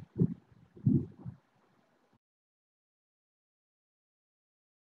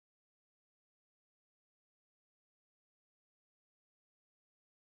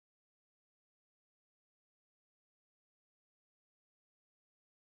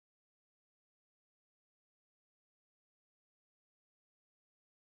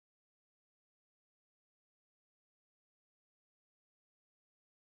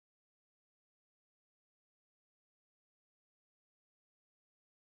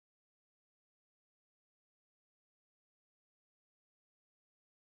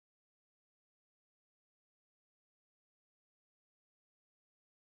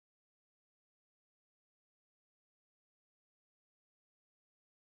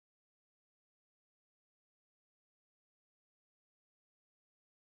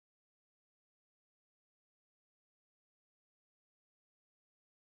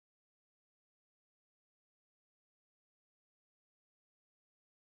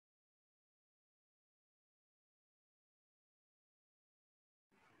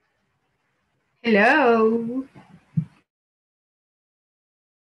 Hello.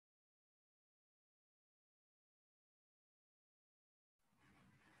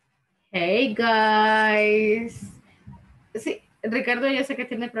 Hey guys. Sí, Ricardo, yo sé que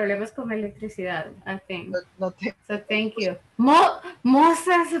tiene problemas con electricidad, I think. No te... So thank you.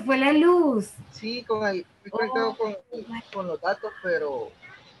 Moza, se fue la luz. Sí, con los datos, pero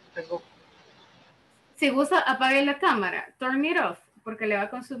tengo... Si gusta, apague la cámara. Turn it off, porque le va a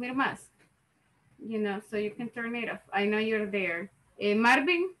consumir más. You know, so you can turn it off. I know you're there.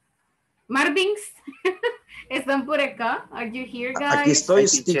 Marvins, ¿están por acá? Are you here, guys? Aquí estoy,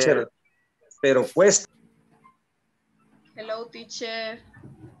 teacher, pero pues. Hello, teacher.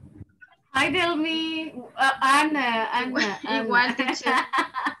 Hi, Delmi. Ana. Igual, teacher.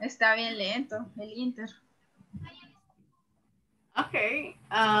 Está bien lento el Inter. Okay.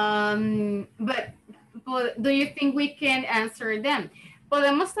 But do you think we can answer them?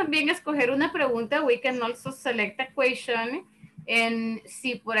 Podemos también escoger una pregunta. We can also select a question.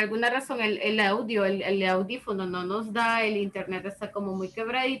 Si por alguna razón el audio, el audífono no nos da, el internet está como muy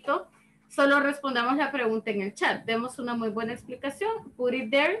quebradito, solo respondamos la pregunta en el chat. Demos una muy buena explicación. Put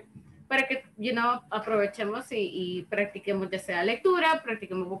it there para que, you know, aprovechemos y practiquemos ya sea lectura,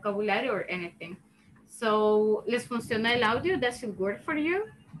 practiquemos vocabulario or anything. So, ¿les funciona el audio? Does it work for you?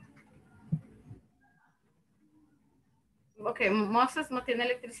 Ok, Moses no tiene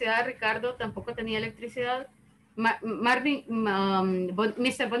electricidad, Ricardo tampoco tenía electricidad. Marvin,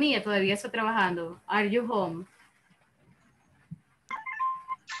 Mr. Bonilla todavía está trabajando. Are you home?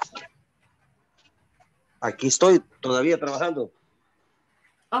 Aquí estoy todavía trabajando.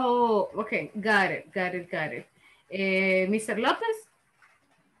 Oh, ok, got it. Mr. López?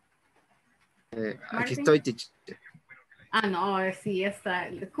 Aquí estoy, teacher. Ah, no, sí, está.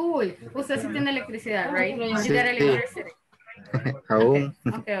 Cool. Usted sí tiene electricidad, right? You Sí. got electricity. Aún.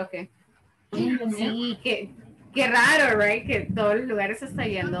 Okay. Sí, qué raro, right? Que todos los lugares se está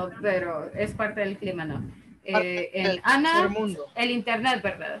yendo, pero es parte del clima, ¿no? Ana, el internet,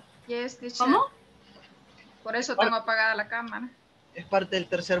 ¿verdad? Yes, teacher. ¿Cómo? Por eso tengo apagada la cámara. Es parte del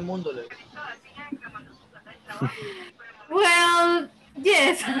tercer mundo. Well,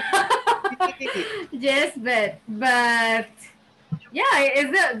 yes. Yes, but yeah,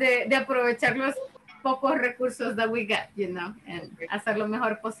 es de aprovechar los pocos recursos that we got, you know, and hacer lo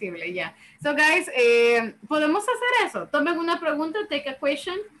mejor posible, yeah. So guys, podemos hacer eso. Tomen una pregunta, take a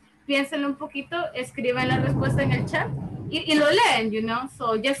question, piénsenlo un poquito, escriban la respuesta en el chat y lo leen, you know,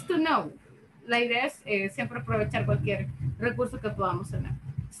 so just to know. La idea es siempre aprovechar cualquier recurso que podamos tener.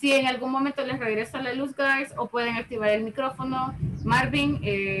 Si en algún momento les regresa la luz, guys, o pueden activar el micrófono, Marvin,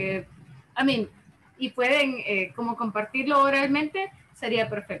 y pueden como compartirlo oralmente, sería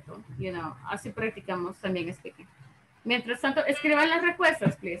perfecto, you know, así practicamos también speaking. Mientras tanto, escriban las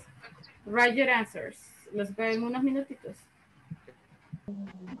respuestas, please. Write your answers. Los veo en unos minutitos.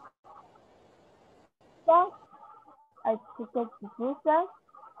 I took the buses.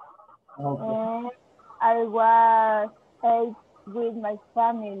 And I was 8 with my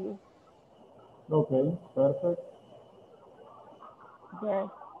family. Okay, perfect. Yes.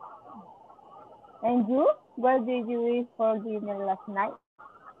 And you? What did you eat for dinner last night?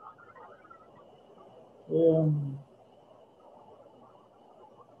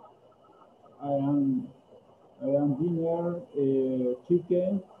 I am dinner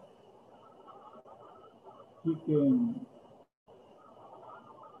chicken chicken.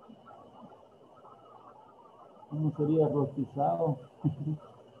 ¿Cómo sería? Rostizado.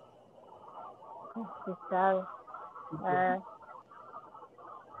 Rostizado.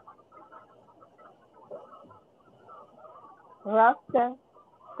 Roster.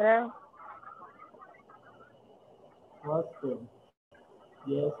 Roster.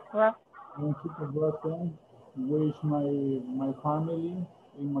 Yes. Roster. One chicken roster. Wish my family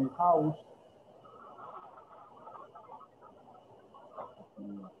in my house.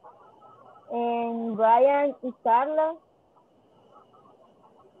 And Brian y Carla.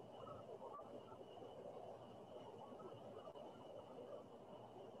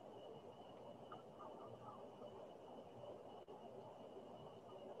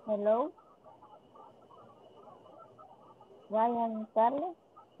 Hello. Brian y Carla.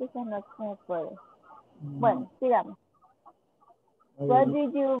 Quizás no se puede. Bueno, sigamos. What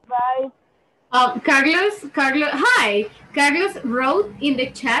did you buy? Carlos, hi. Carlos wrote in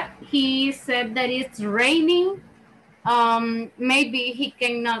the chat, he said that it's raining. Maybe he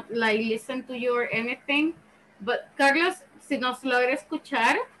cannot like listen to you or anything. But Carlos, si nos logra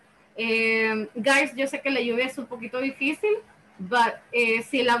escuchar, guys, yo sé que la lluvia es un poquito difícil, but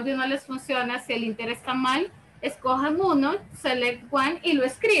si el audio no les funciona, si el interés está mal, escojan uno, select one y lo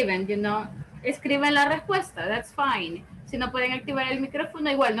escriben, escriben la respuesta, that's fine. Si no pueden activar el micrófono,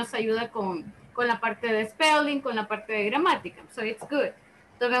 igual nos ayuda con la parte de spelling, con la parte de gramática, so it's good.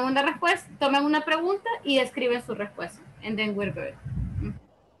 Tomen una respuesta, tomen una pregunta y escriben su respuesta, and then we're good.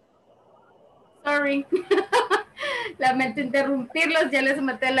 Sorry. Lamento interrumpirlos, ya les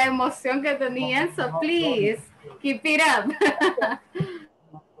maté la emoción que tenían, so please, keep it up.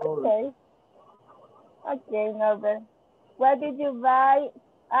 Okay, Norbert. What did you buy?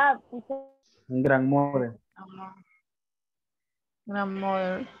 Grandmother.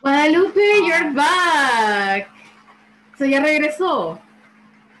 Grandmother. Guadalupe, you're back. So ya regresó.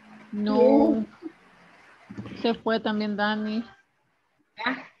 No. Se fue también Dani.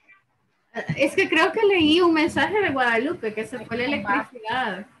 Es que creo que leí un mensaje de Guadalupe que se fue la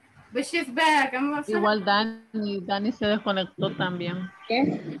electricidad. But she's back. Igual Dani se desconectó también.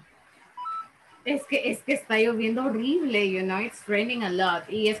 ¿Qué? Es que está lloviendo horrible, it's raining a lot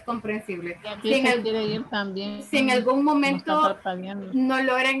y es comprensible. Si en algún momento no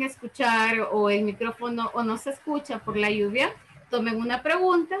logran escuchar o el micrófono o no se escucha por la lluvia, tomen una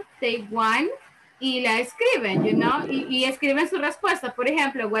pregunta, take one y la escriben, y escriben su respuesta. Por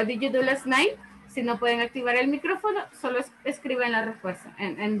ejemplo, what did you do last night? Si no pueden activar el micrófono, solo escriben la respuesta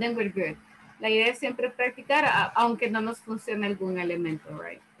and then we're good. La idea es siempre practicar, aunque no nos funcione algún elemento,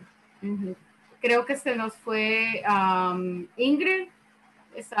 right? Creo que se nos fue Ingrid.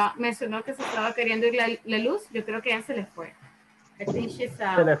 Mencionó que se estaba queriendo ir la luz. Yo creo que ya se le fue. I think she's,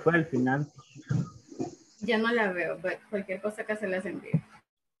 se le fue al final. Ya no la veo, pero cualquier cosa que se las envíe.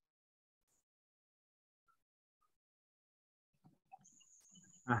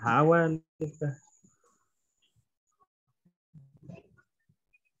 Ajá, bueno.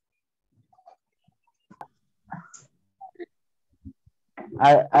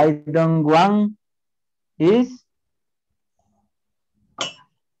 I don't want is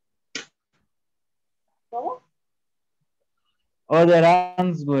other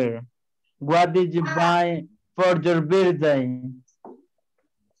answer. What did you buy for your birthday?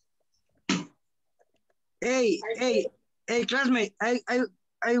 Hey, classmate, I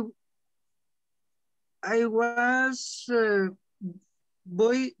was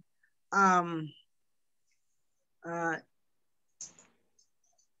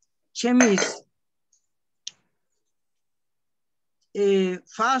chemis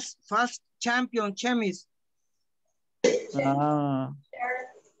fast champion chemis.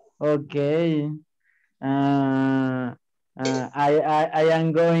 Okay. I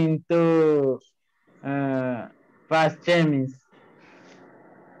am going to fast chemis.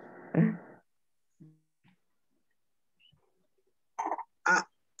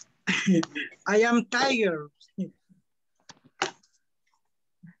 I am tiger.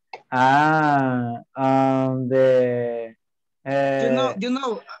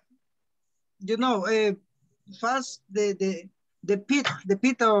 Fast the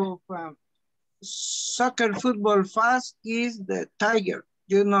pit of soccer football fast is the tiger.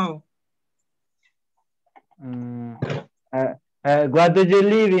 What do you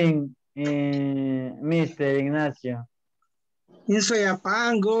live in Mr. Ignacio? In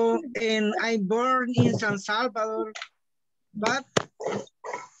Soyapango, and I'm born in San Salvador, but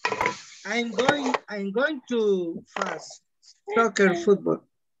I'm going to fast soccer football.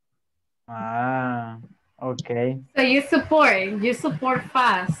 Okay. So you support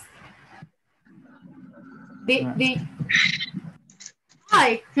fast.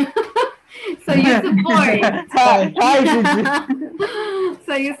 Hi. So you support.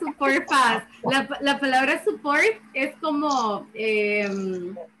 So you support fast. La palabra support es como,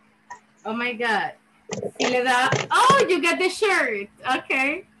 oh my God. Si le da, oh, you got the shirt.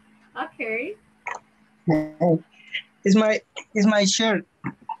 Okay. Okay. It's my shirt.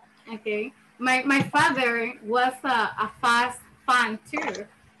 Okay. My father was a fast fan too,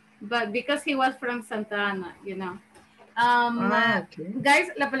 but because he was from Santa Ana, you know. Okay. Guys,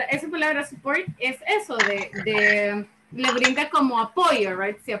 esa palabra support es eso de le brinda como apoyo,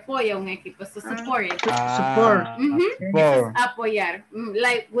 right? Se apoya a un equipo, so support. Support. Eso es apoyar.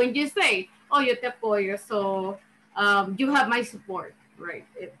 Like when you say, oh, yo te apoyo, so you have my support, right?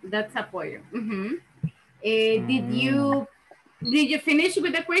 That's apoyo. Did you finish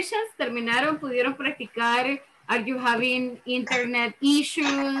with the questions? ¿Terminaron? ¿Pudieron practicar? Are you having internet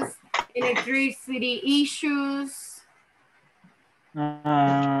issues? Electricity issues? No?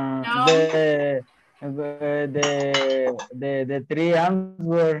 The three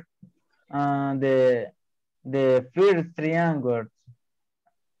answers, the first three answers.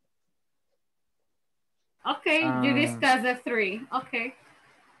 Okay, you discussed the three. Okay.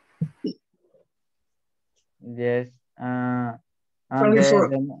 Yes.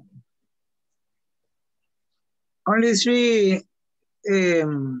 Only three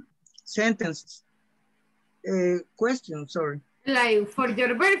sentences. Question, sorry. Like for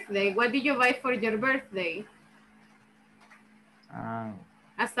your birthday, what did you buy for your birthday?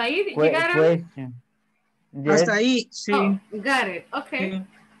 Hasta ahí llegaron. Yes. Hasta ahí, sí. Oh, got it. Okay. Sí.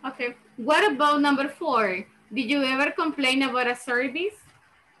 Okay. What about number 4? Did you ever complain about a service?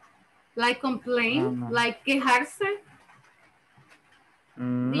 Like complain, like quejarse?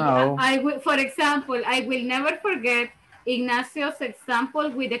 No. For example, I will never forget Ignacio's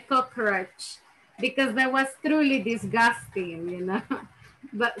example with the cockroach, because that was truly disgusting, you know.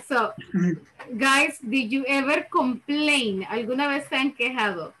 But so, guys, did you ever complain? ¿Alguna vez se han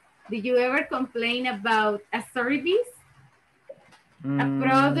quejado? Did you ever complain about a service? A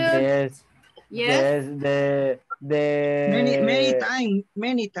product? Yes.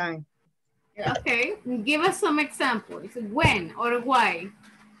 Many times. Okay, give us some examples. When or why?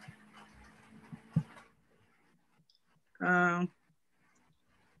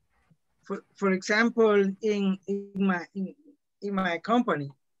 For example, in my company,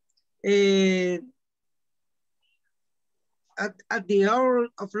 at the hour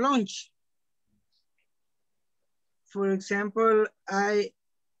of lunch, for example, I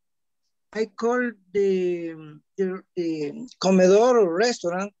called the comedor or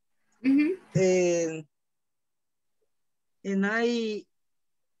restaurant, and I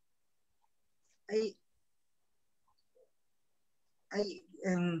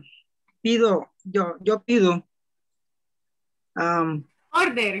pido, yo pido I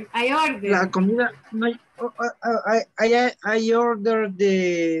order la comida. I order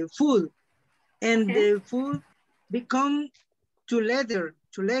the food, and the food become too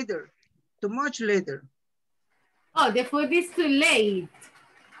much later. Oh, the food is too late.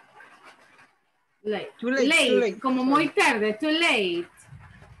 Too late. Como muy tarde, too late.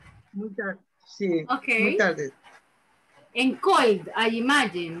 Muy tarde, sí. Okay. Muy tarde. And cold, I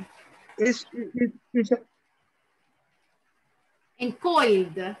imagine. And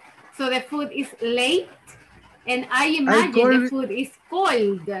cold. So the food is late, and I imagine the food is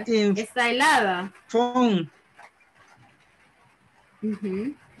cold. Está helada. Phone.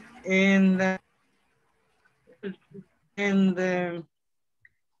 And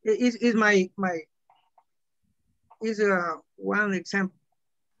is my one example.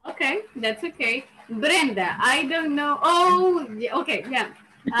 Okay, that's okay. Brenda, I don't know. Oh, okay, yeah.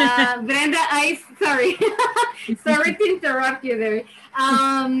 Brenda, sorry. Sorry to interrupt you there.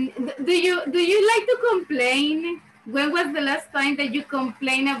 Do you like to complain? When was the last time that you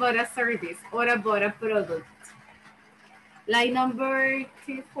complained about a service or about a product? Like number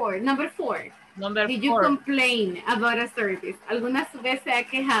 4. Did you complain about a service? ¿Alguna vez se ha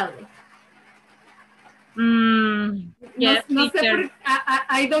quejado? Yes, no sé por,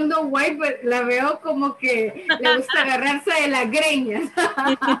 I don't know why, but la veo como que le gusta agarrarse de las greñas.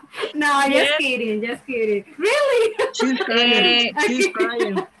 No, just kidding. Really? She's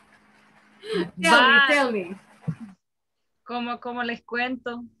crying. Tell me. ¿Cómo les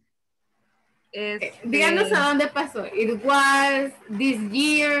cuento? Díganos a dónde pasó. It was this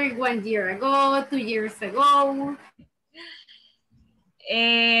year, 1 year ago, 2 years ago.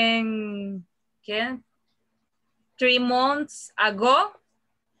 ¿Qué? 3 months ago,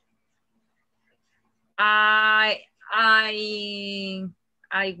 I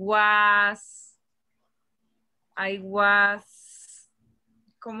was I was,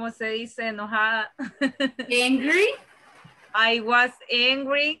 ¿cómo se dice? Enojada. Angry? I was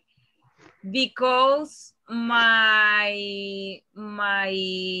angry because my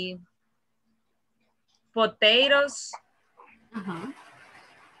potatoes,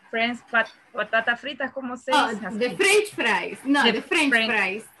 French patata fritas, ¿cómo se dice? The French fries. No, the French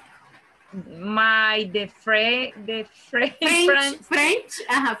fries. The French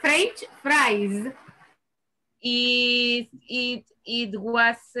fries. It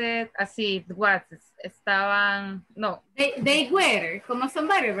was así, it was, estaban, no. They were, como son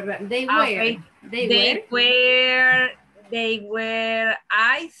varios, ¿verdad? They were. Okay. They were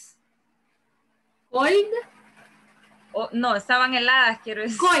ice. Cold. Oh, no, estaban heladas, quiero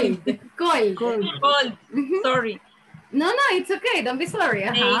decir. Cold. Sorry. No, it's okay. Don't be sorry.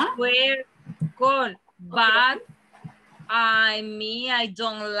 They were cold, but I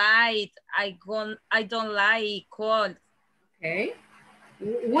don't like cold. Okay.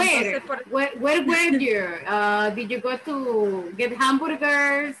 Where were you? Did you go to get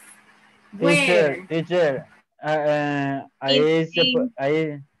hamburgers? Where? Teacher.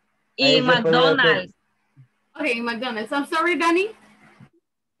 In McDonald's. Okay, in McDonald's. I'm sorry, Danny.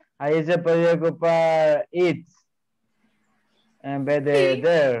 Ahí se podía ocupar it en vez de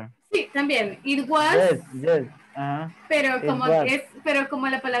there. Sí, también. It was. Yes. Pero como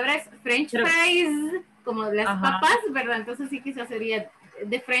la palabra es French fries, como las papas, ¿verdad? Entonces sí quizás sería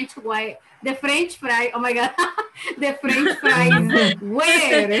the French fry, oh my God, the French fries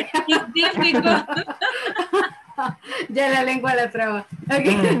were. It's difficult. Ya la lengua la traba.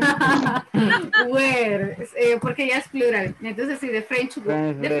 Okay. Where, porque ya es plural. Entonces sí, the French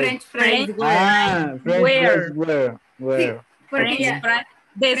fries were. French were. Sí, porque ya.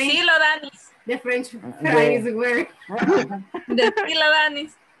 Decilo, Danis. The French fries were. Decilo,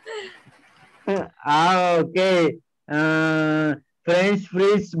 Danis. Okay. French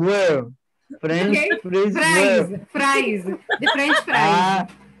fries were. French fries were. Fries. The French fries.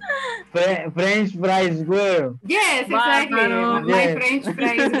 French fries were. Yes, exactly. My French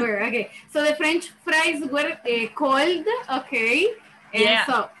fries were. Okay. So the French fries were cold. Okay. And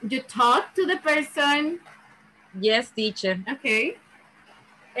so you talk to the person. Yes, teacher. Okay.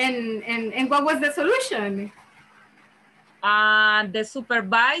 And what was the solution? The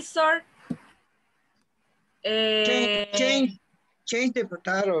supervisor. Change the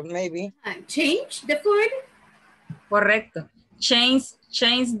potato, maybe. Change the food? Correcto. Change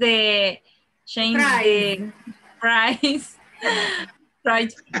the price.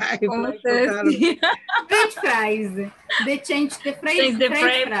 French fries. They changed the French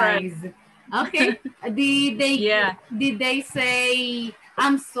fries. Okay. Did they say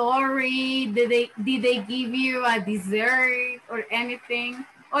I'm sorry? Did they give you a dessert or anything?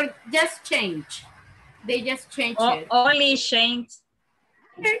 Or just change? They just changed it. Only change.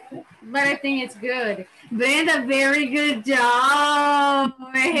 Okay. But I think it's good. Brenda, very good job.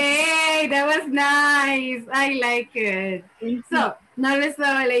 Hey, that was nice. I like it. So, no lo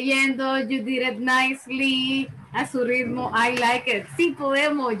estaba leyendo. You did it nicely. A su ritmo. I like it. Sí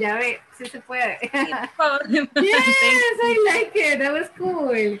podemos, ya ve. Sí se puede. Yes, I like it. That was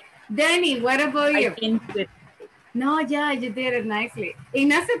cool. Danny, what about you? No, yeah, you did it nicely.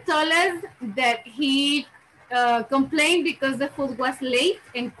 Ignacio told us that he complained because the food was late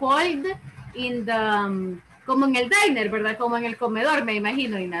and cold in the, como en el diner, ¿verdad? Como en el comedor, me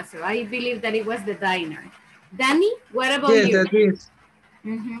imagino, Ignacio. I believe that it was the diner. Danny, what about you? Yes, that is.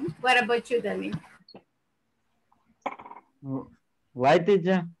 What about you, Danny? Why,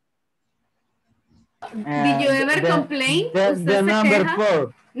 teacher? Did you ever complain? The number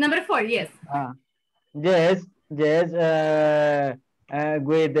 4. Number 4, yes. Yes.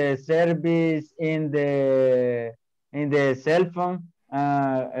 With the service in the cell phone,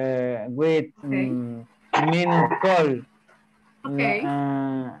 with minute call. Okay.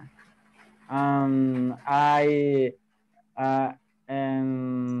 And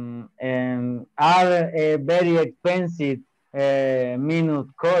are a very expensive minute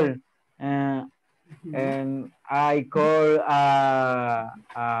call. And I call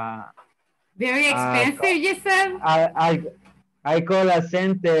very expensive, you said? I call a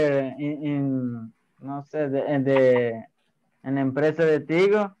center in no sé, en la empresa de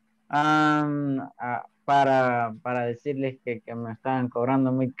Tigo para decirles que me estaban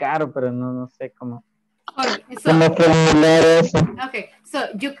cobrando muy caro, pero no sé cómo. Okay, so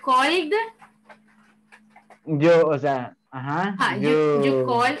you called? Yo, o sea, you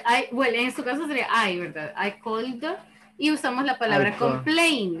called, well, en su caso sería I, ¿verdad? I called y usamos la palabra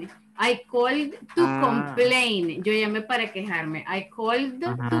complain. I called to complain. Yo llamé para quejarme. I called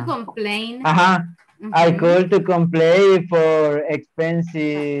to complain I call to complain for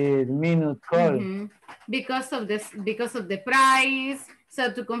expensive minute call. Because of the price.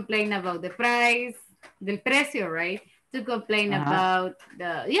 So to complain about the price, del precio, right? To complain about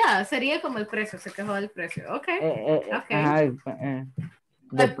the, sería como el precio, se quejó del precio. Okay.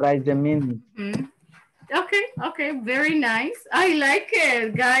 The price, the minute. Okay, very nice. I like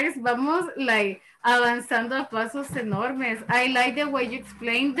it, guys. Vamos like avanzando a pasos enormes. I like the way you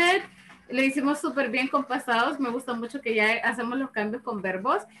explained it. Lo hicimos súper bien con pasados. Me gusta mucho que ya hacemos los cambios con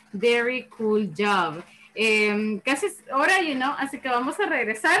verbos. Very cool job. Casi es hora, así que vamos a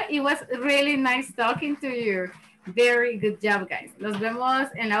regresar. It was really nice talking to you. Very good job, guys. Los vemos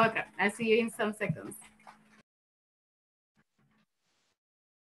en la otra. I'll see you in some seconds.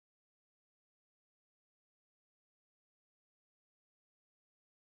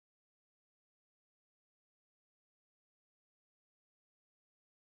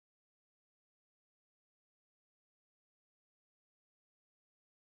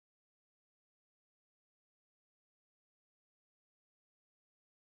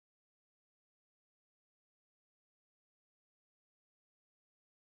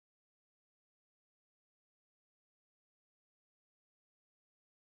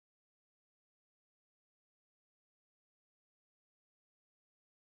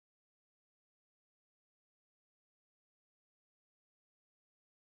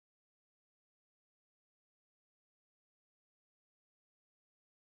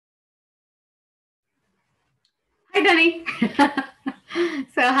 Hi, Danny.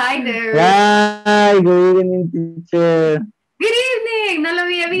 So, hi there. Hi, good evening, teacher. Good evening. No lo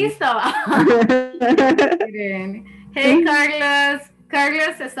había visto. Hey, Carlos.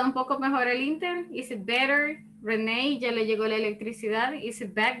 Carlos, ¿está un poco mejor el Inter? Is it better? Renee, ya le llegó la electricidad. Is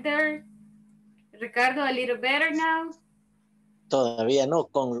it back there? Ricardo, a little better now? Todavía no,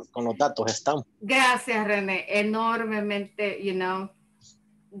 con los datos están. Gracias, René. Enormemente,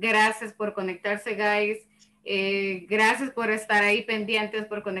 Gracias por conectarse, guys. Gracias por estar ahí pendientes,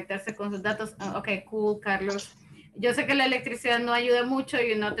 por conectarse con sus datos. Ok, cool, Carlos. Yo sé que la electricidad no ayuda mucho,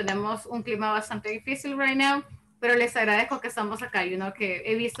 tenemos un clima bastante difícil right now, pero les agradezco que estamos acá, que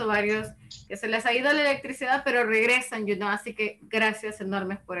he visto varios que se les ha ido la electricidad, pero regresan, así que gracias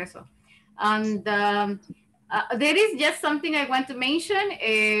enormes por eso. And there is just something I want to mention.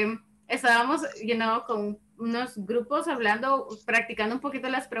 Estábamos, con unos grupos hablando, practicando un poquito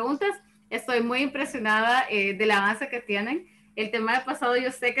las preguntas. Estoy muy impresionada del avance que tienen. El tema de pasado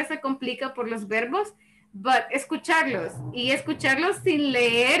yo sé que se complica por los verbos, but escucharlos sin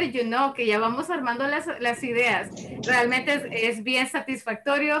leer, que ya vamos armando las ideas. Realmente es bien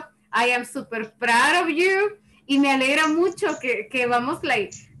satisfactorio. I am super proud of you. Y me alegra mucho que vamos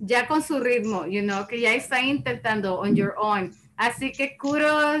ya con su ritmo, que ya están intentando on your own. Así que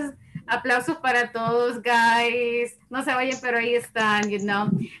kudos. Aplausos para todos, guys. No se vayan, pero ahí están,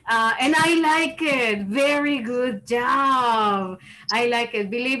 and I like it. Very good job. I like it.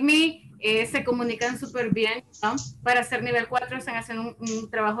 Believe me, se comunican súper bien, Para hacer nivel 4 están haciendo un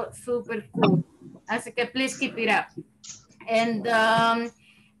trabajo súper cool. Así que please keep it up. And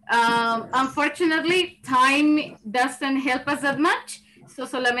unfortunately, time doesn't help us that much. So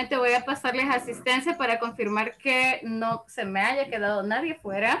solamente voy a pasarles asistencia para confirmar que no se me haya quedado nadie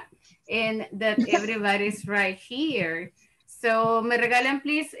fuera. And that everybody's right here. So, me regalan,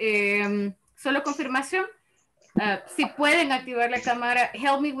 please, solo confirmación. Si pueden activar la cámara,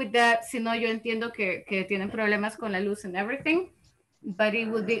 help me with that. Si no, yo entiendo que tienen problemas con la luz and everything, but it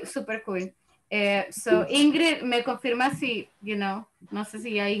would be super cool. So, Ingrid, me confirma si, no sé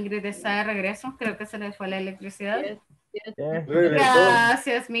si ya Ingrid está de regreso. Creo que se les fue la electricidad. Yes.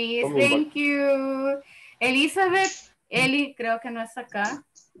 Gracias, Miss. Thank you. Elizabeth, Eli, creo que no está acá.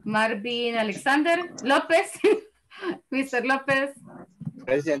 Marvin Alexander López, Mr. López.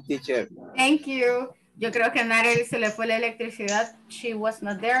 Present, teacher. Thank you. Yo creo que a Natalie se le fue la electricidad. She was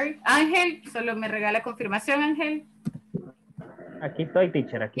not there. Ángel, solo me regala confirmación, Ángel. Aquí estoy,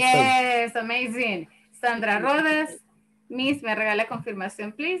 teacher. Aquí yes, amazing. Sandra Rodas, Miss, me regala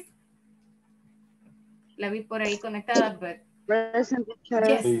confirmación, please. La vi por ahí conectada, but... Present, teacher.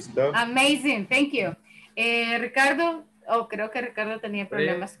 Yes, amazing, thank you. Ricardo, creo que Ricardo tenía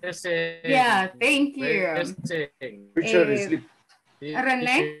problemas. Yeah, thank you.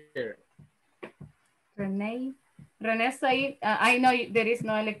 René está ahí. I know there is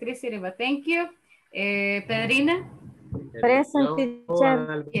no electricity, but thank you. Pedrina. Present,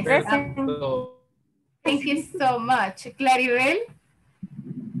 teacher. Yes, present. Thank you so much. Claribel.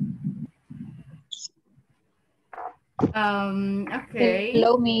 Okay.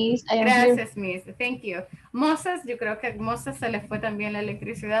 Hello, Miss. I am Gracias, Miss. Thank you. Moses, yo creo que a Moses se le fue también la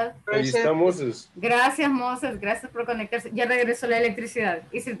electricidad. Ahí está Moses. Gracias, Moses. Gracias por conectarse. Ya regresó la electricidad.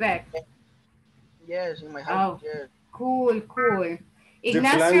 Is it back? Yes, in my house. Oh, Yes. cool, cool. The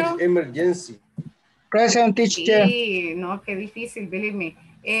Ignacio. flank emergency. Present, teacher. Sí, no, qué difícil, believe me.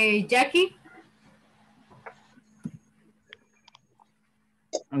 Jackie.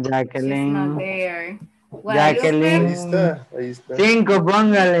 She's not Jacqueline. there. Jacqueline. Ahí está, ahí está. 5,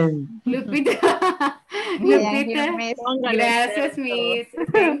 póngale. Lupita. Lupita. Gracias, Miss.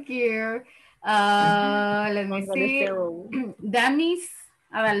 Thank you. Let me see. Danis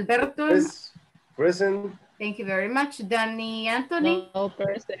Adalberto. Yes. Present. Thank you very much. Danny Anthony. No,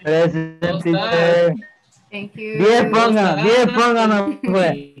 present. Teacher. Thank you. 10 pónganos,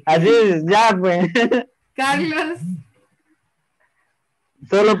 pues. Así, ya, pues. Carlos.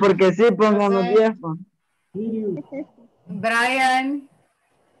 Solo porque sí, pónganos 10. Pues. Brian.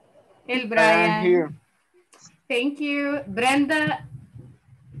 El Brian. Thank you. Brenda.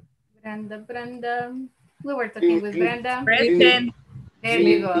 Brenda. We were talking with Brenda. Present. There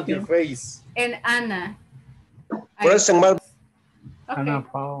you go. In your face. And Ana. Present.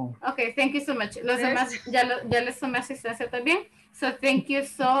 Okay, thank you so much. Los demás ya les tomé asistencia también. So thank you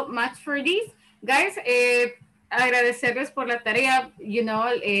so much for this. Guys, agradecerles por la tarea. You know,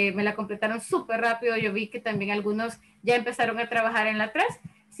 me la completaron súper rápido. Yo vi que también algunos ya empezaron a trabajar en la 3.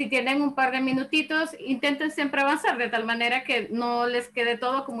 Si tienen un par de minutitos, intenten siempre avanzar de tal manera que no les quede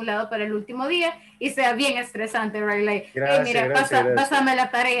todo acumulado para el último día y sea bien estresante, right? Like, gracias, mira, gracias. pásame la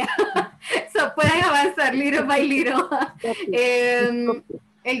tarea. So, pueden avanzar little by little.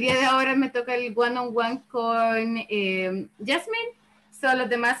 El día de ahora me toca el one-on-one con Jasmine. So, los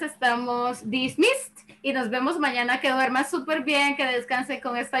demás estamos dismissed. Y nos vemos mañana. Que duerman súper bien, que descansen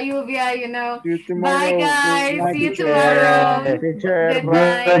con esta lluvia, you know. Bye, guys. See you tomorrow.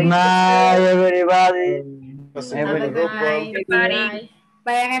 Good night, everybody.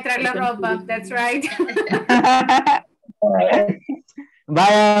 Vayan a entrar la ropa. That's right.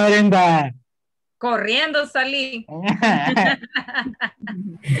 Vaya, Brenda. Corriendo salí.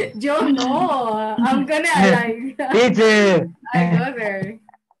 Yo no. I'm gonna like. Teacher. I go there.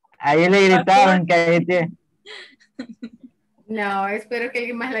 Ahí le gritaban que ahí tiene. No, espero que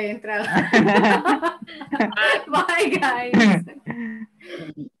alguien más le haya entrado. Bye, guys.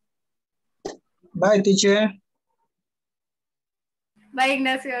 Bye, teacher. Bye,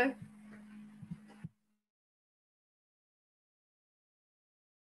 Ignacio.